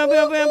 Boom, boom,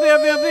 boom, boom, boom,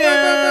 boom, boom,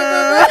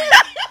 boom.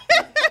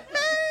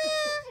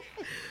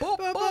 Boop,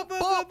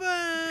 boop,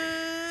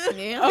 boop.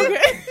 Yeah.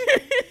 Okay.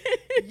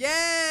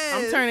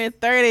 Yes. I'm turning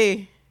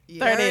 30.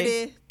 Yeah.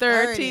 30.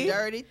 30.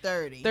 30, 30.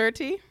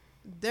 30,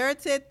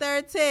 Dirty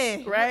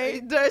 30.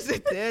 right? Dirty.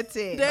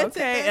 Dirty.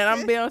 Okay, and I'm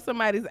gonna be on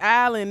somebody's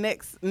island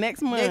next month.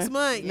 Next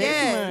month,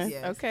 yes. month.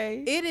 Yes.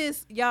 Okay. It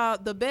is, y'all,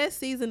 the best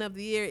season of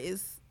the year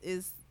is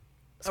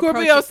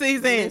Scorpio approaching.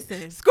 season.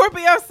 Listen.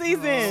 Scorpio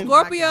season.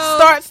 Scorpio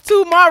starts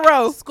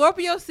tomorrow.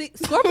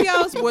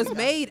 Scorpios was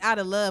made out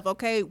of love,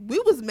 okay? We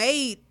was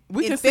made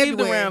We in conceived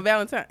February. around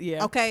Valentine.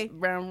 Yeah. Okay.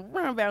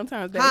 Around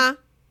Valentine's Day. Huh?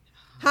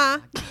 Huh?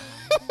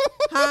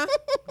 Huh?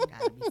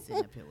 Gotta be sitting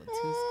up here with two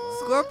Scorpios.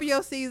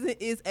 Scorpio season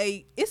is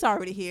it's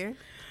already here.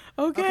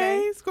 Okay.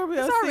 Okay.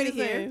 Scorpio It's already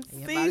season. here.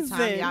 Yeah, by the time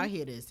Season. y'all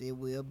hear this, it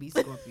will be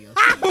Scorpio.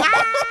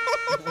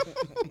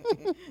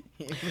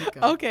 Here we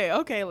go.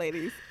 Okay,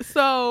 ladies.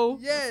 So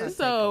Yes.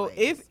 So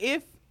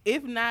Takeaways.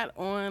 if not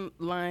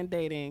online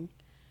dating,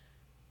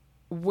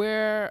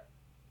 where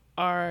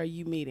are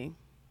you meeting?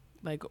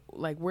 Like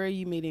where are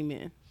you meeting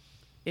men?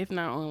 If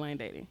not online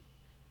dating.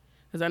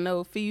 Because I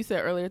know Fee, you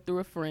said earlier through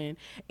a friend,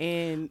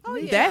 and Oh,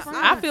 yeah, that's friends.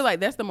 I feel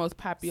like that's the most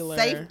popular.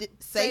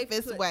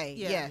 Safest Safe- way,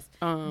 yeah.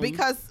 yes.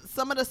 Because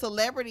some of the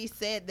celebrities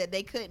said that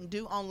they couldn't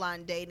do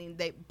online dating.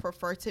 They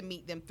prefer to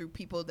meet them through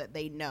people that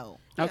they know.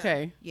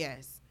 Okay,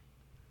 Yes.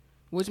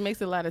 which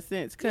makes a lot of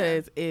sense.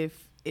 Because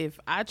if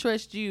I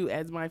trust you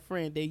as my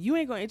friend, then you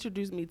ain't gonna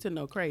introduce me to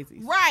no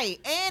crazies. Right.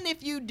 And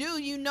if you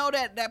do, you know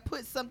that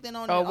puts something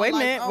on. Oh, on, wait a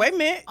like, minute, on- wait a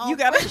minute. on You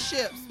gotta.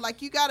 friendships.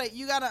 Like you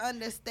gotta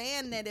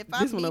understand that if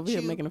I This one meet over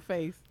here you making a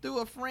face. through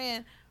a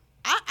friend,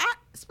 I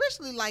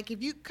especially like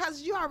if you,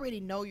 cause you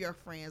already know your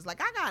friends. Like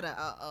I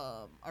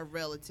got a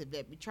relative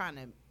that be trying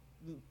to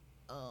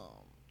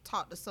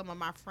talk to some of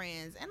my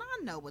friends, and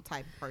I know what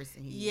type of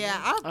person he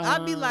Yeah, is.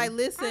 I'll be like, I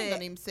listen, ain't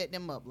gonna even set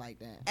them up like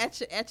that.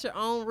 at your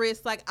own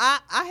risk. Like I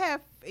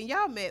have, and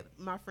y'all met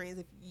my friends.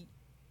 If you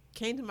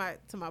came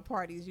to my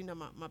parties, you know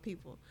my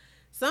people.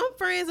 Some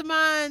friends of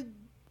mine,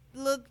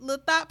 little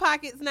thought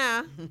pockets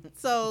now.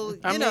 So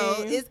I you know,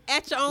 mean, it's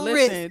at your own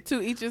Listen, risk.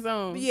 to each his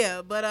own.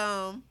 Yeah, but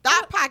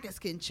Thought pockets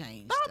can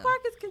change. thought though.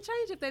 pockets can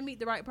change if they meet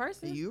the right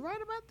person. You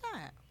right about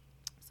that.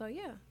 So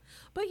yeah,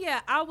 but yeah,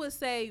 I would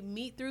say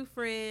meet through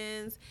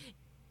friends.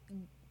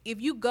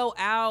 If you go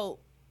out,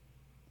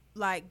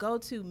 like go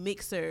to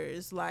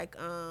mixers, like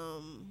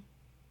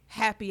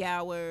happy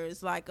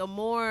hours, like a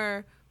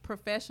more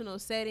professional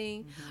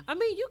setting. I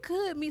mean, you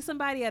could meet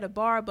somebody at a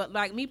bar, but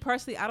like me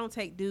personally, I don't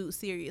take dudes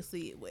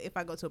seriously if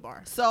I go to a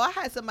bar. So I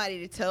had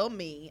somebody to tell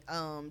me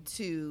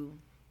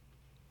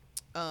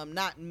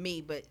not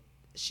me, but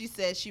she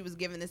said she was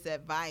giving this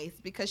advice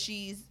because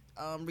she's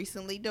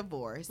recently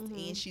divorced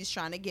and she's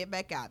trying to get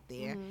back out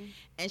there.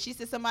 And she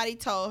said somebody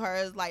told her,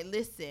 is like,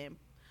 listen,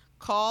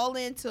 call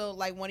into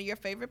like one of your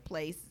favorite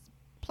places,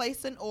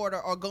 place an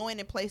order, or go in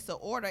and place an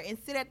order and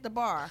sit at the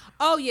bar.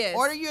 Oh yes,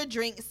 Order your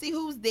drink, see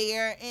who's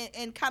there,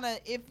 and kind of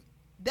if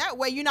That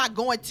way you're not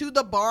going to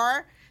the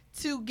bar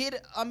to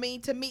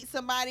meet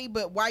somebody,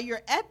 but while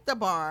you're at the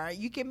bar,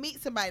 you can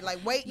meet somebody,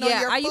 like waiting on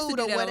your I used to food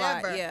do or that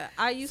whatever. A lot. Yeah,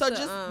 I used So to.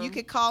 just you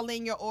could call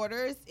in your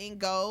orders and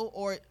go,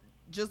 or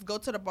just go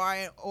to the bar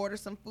and order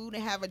some food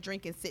and have a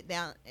drink and sit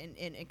down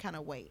and kind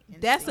of wait.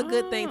 That's see. a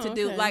good thing to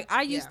do. Okay. Like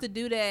I used Yeah. to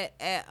do that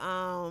at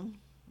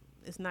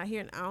it's not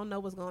here. I don't know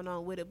what's going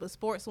on with it, but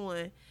Sports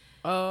One.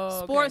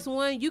 Oh, Sports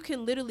One, you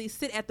can literally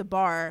sit at the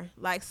bar.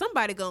 Like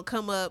somebody gonna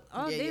come up.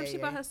 Oh Yeah, damn, yeah, she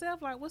yeah. by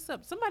herself. Like what's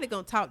up? Somebody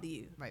gonna talk to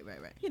you. Right.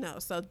 You know.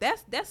 So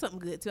that's something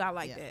good too. I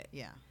like yeah, that.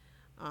 Yeah.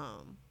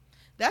 Um,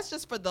 That's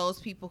just for those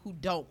people who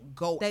don't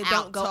go They out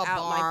don't go to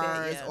out like that,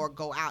 bars yeah. or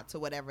go out to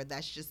whatever.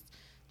 That's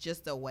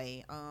just a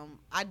way.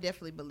 I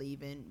definitely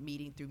believe in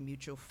meeting through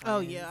mutual friends. oh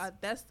yeah,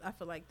 I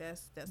feel like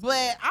that's.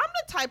 But I'm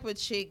the type of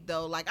chick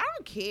though. Like I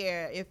don't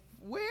care if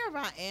wherever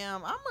I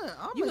am,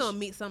 I'm you gonna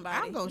meet somebody.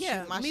 I'm gonna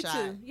yeah, shoot my me shot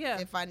too. Yeah.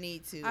 if I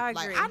need to. I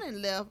Like agree. I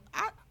didn't live.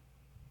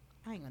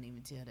 I ain't gonna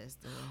even tell that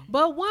story.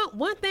 But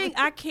one thing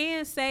I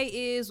can say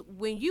is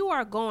when you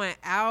are going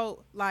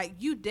out, like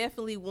you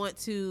definitely want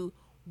to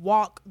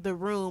walk the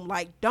room.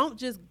 Like don't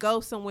just go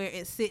somewhere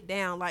and sit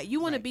down. Like you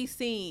want to Right. be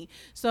seen.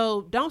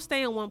 So don't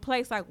stay in one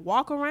place. Like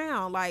walk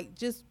around. Like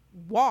just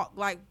walk.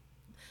 Like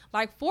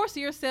force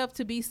yourself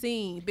to be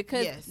seen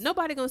because Yes.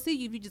 nobody gonna see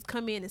you if you just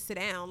come in and sit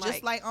down. Like,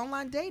 Just like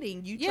online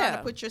dating, you try Yeah.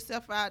 to put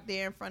yourself out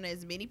there in front of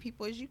as many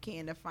people as you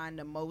can to find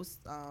the most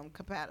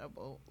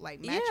compatible match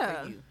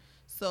Yeah. for you.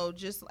 So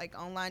just like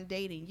online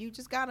dating, you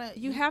just gotta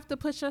you have to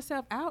put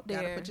yourself out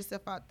gotta there. put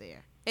yourself out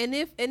there. And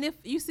if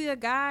you see a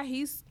guy,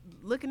 he's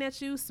looking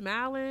at you,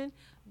 smiling,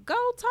 go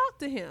talk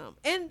to him.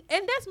 And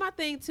that's my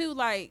thing too.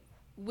 Like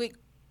with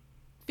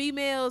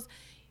females,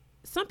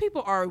 some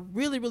people are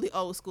really, really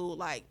old school.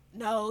 Like,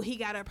 no, he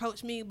gotta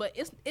approach me, but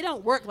it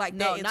don't work like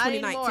that in not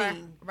 2019.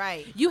 anymore.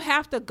 Right. You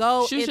have to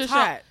go Shoot and your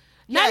talk. shot.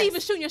 Not Yes.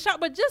 even shooting your shot,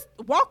 but just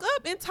walk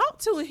up and talk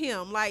to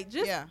him. Like,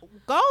 just Yeah.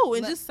 go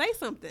and Let- just say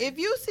something. If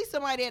you see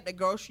somebody at the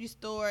grocery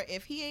store,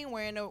 if he ain't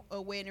wearing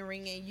a wedding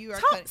ring and you are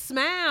talk,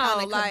 smile,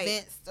 kind of like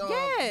convinced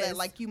yes. that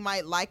like you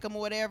might like him or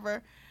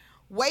whatever,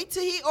 wait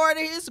till he order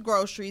his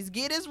groceries,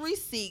 get his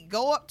receipt,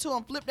 go up to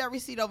him, flip that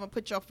receipt over, and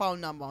put your phone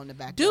number on the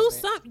back. do of it.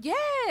 something.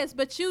 Yes,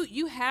 but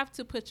you have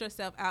to put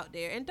yourself out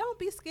there and don't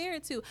be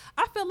scared to.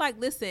 I feel like,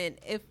 listen,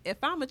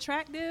 if I'm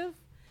attractive,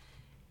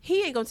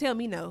 he ain't gonna tell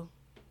me no.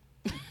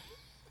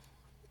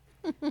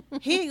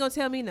 He ain't gonna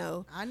tell me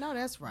no. I know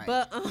that's right.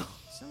 But So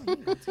he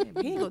ain't gonna tell me,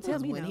 He ain't gonna tell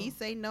me when no. he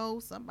say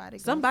no, somebody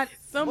Somebody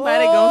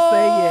Oh. gonna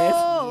say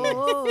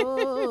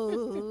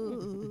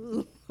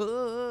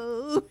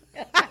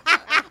yes.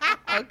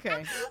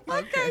 Okay.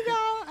 Okay, y'all.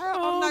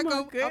 Oh, I'm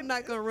my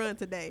not gonna run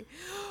today.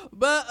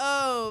 But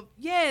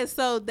yeah,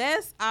 so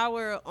that's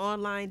our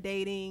online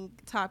dating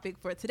topic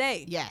for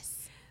today. Yes.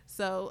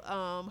 So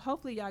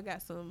hopefully y'all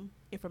got some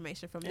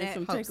information from And that.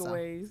 some Hope so.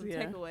 takeaways. Some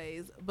Yeah.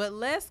 takeaways. But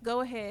let's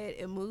go ahead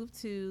and move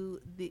to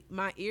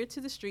my ear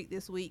to the street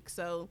this week.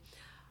 So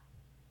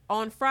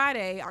on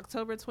Friday,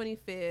 October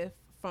 25th,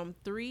 from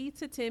 3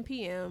 to 10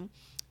 p.m.,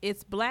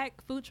 it's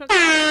Black Food Truck. So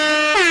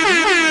it's going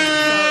to be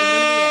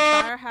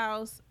at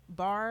Firehouse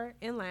Bar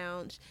and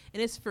Lounge,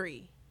 and it's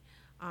free.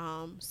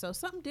 So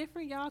something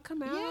different, y'all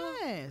come out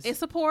Yes. and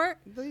support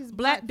These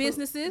black food-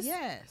 businesses.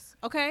 Yes.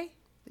 Okay.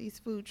 These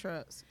food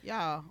trucks.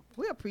 Y'all,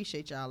 we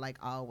appreciate y'all like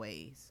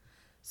always.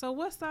 So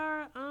what's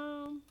our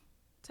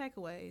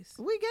takeaways?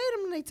 We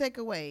gave them their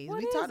takeaways. What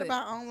We is talked it?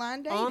 about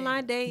online dating.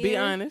 Online dating. Be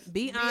honest.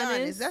 Be Be honest.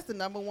 honest. That's the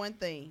number one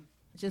thing.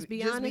 Just be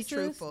just be honest. sis.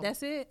 truthful.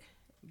 That's it.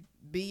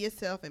 Be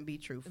yourself and be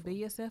truthful. Be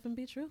yourself and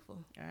be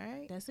truthful. All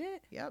right. That's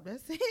it. Yep,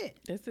 that's it.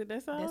 That's it.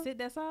 That's all. That's it.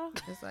 That's all.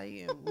 That's how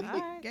you. We All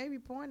right. gave you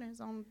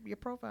pointers on your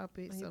profile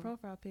pic, On so your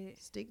profile pic.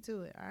 stick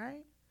to it. All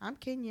right. I'm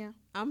Kenya.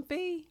 I'm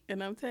Fee.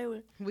 And I'm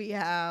Taylor. We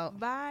out.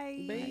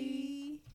 Bye. Bye.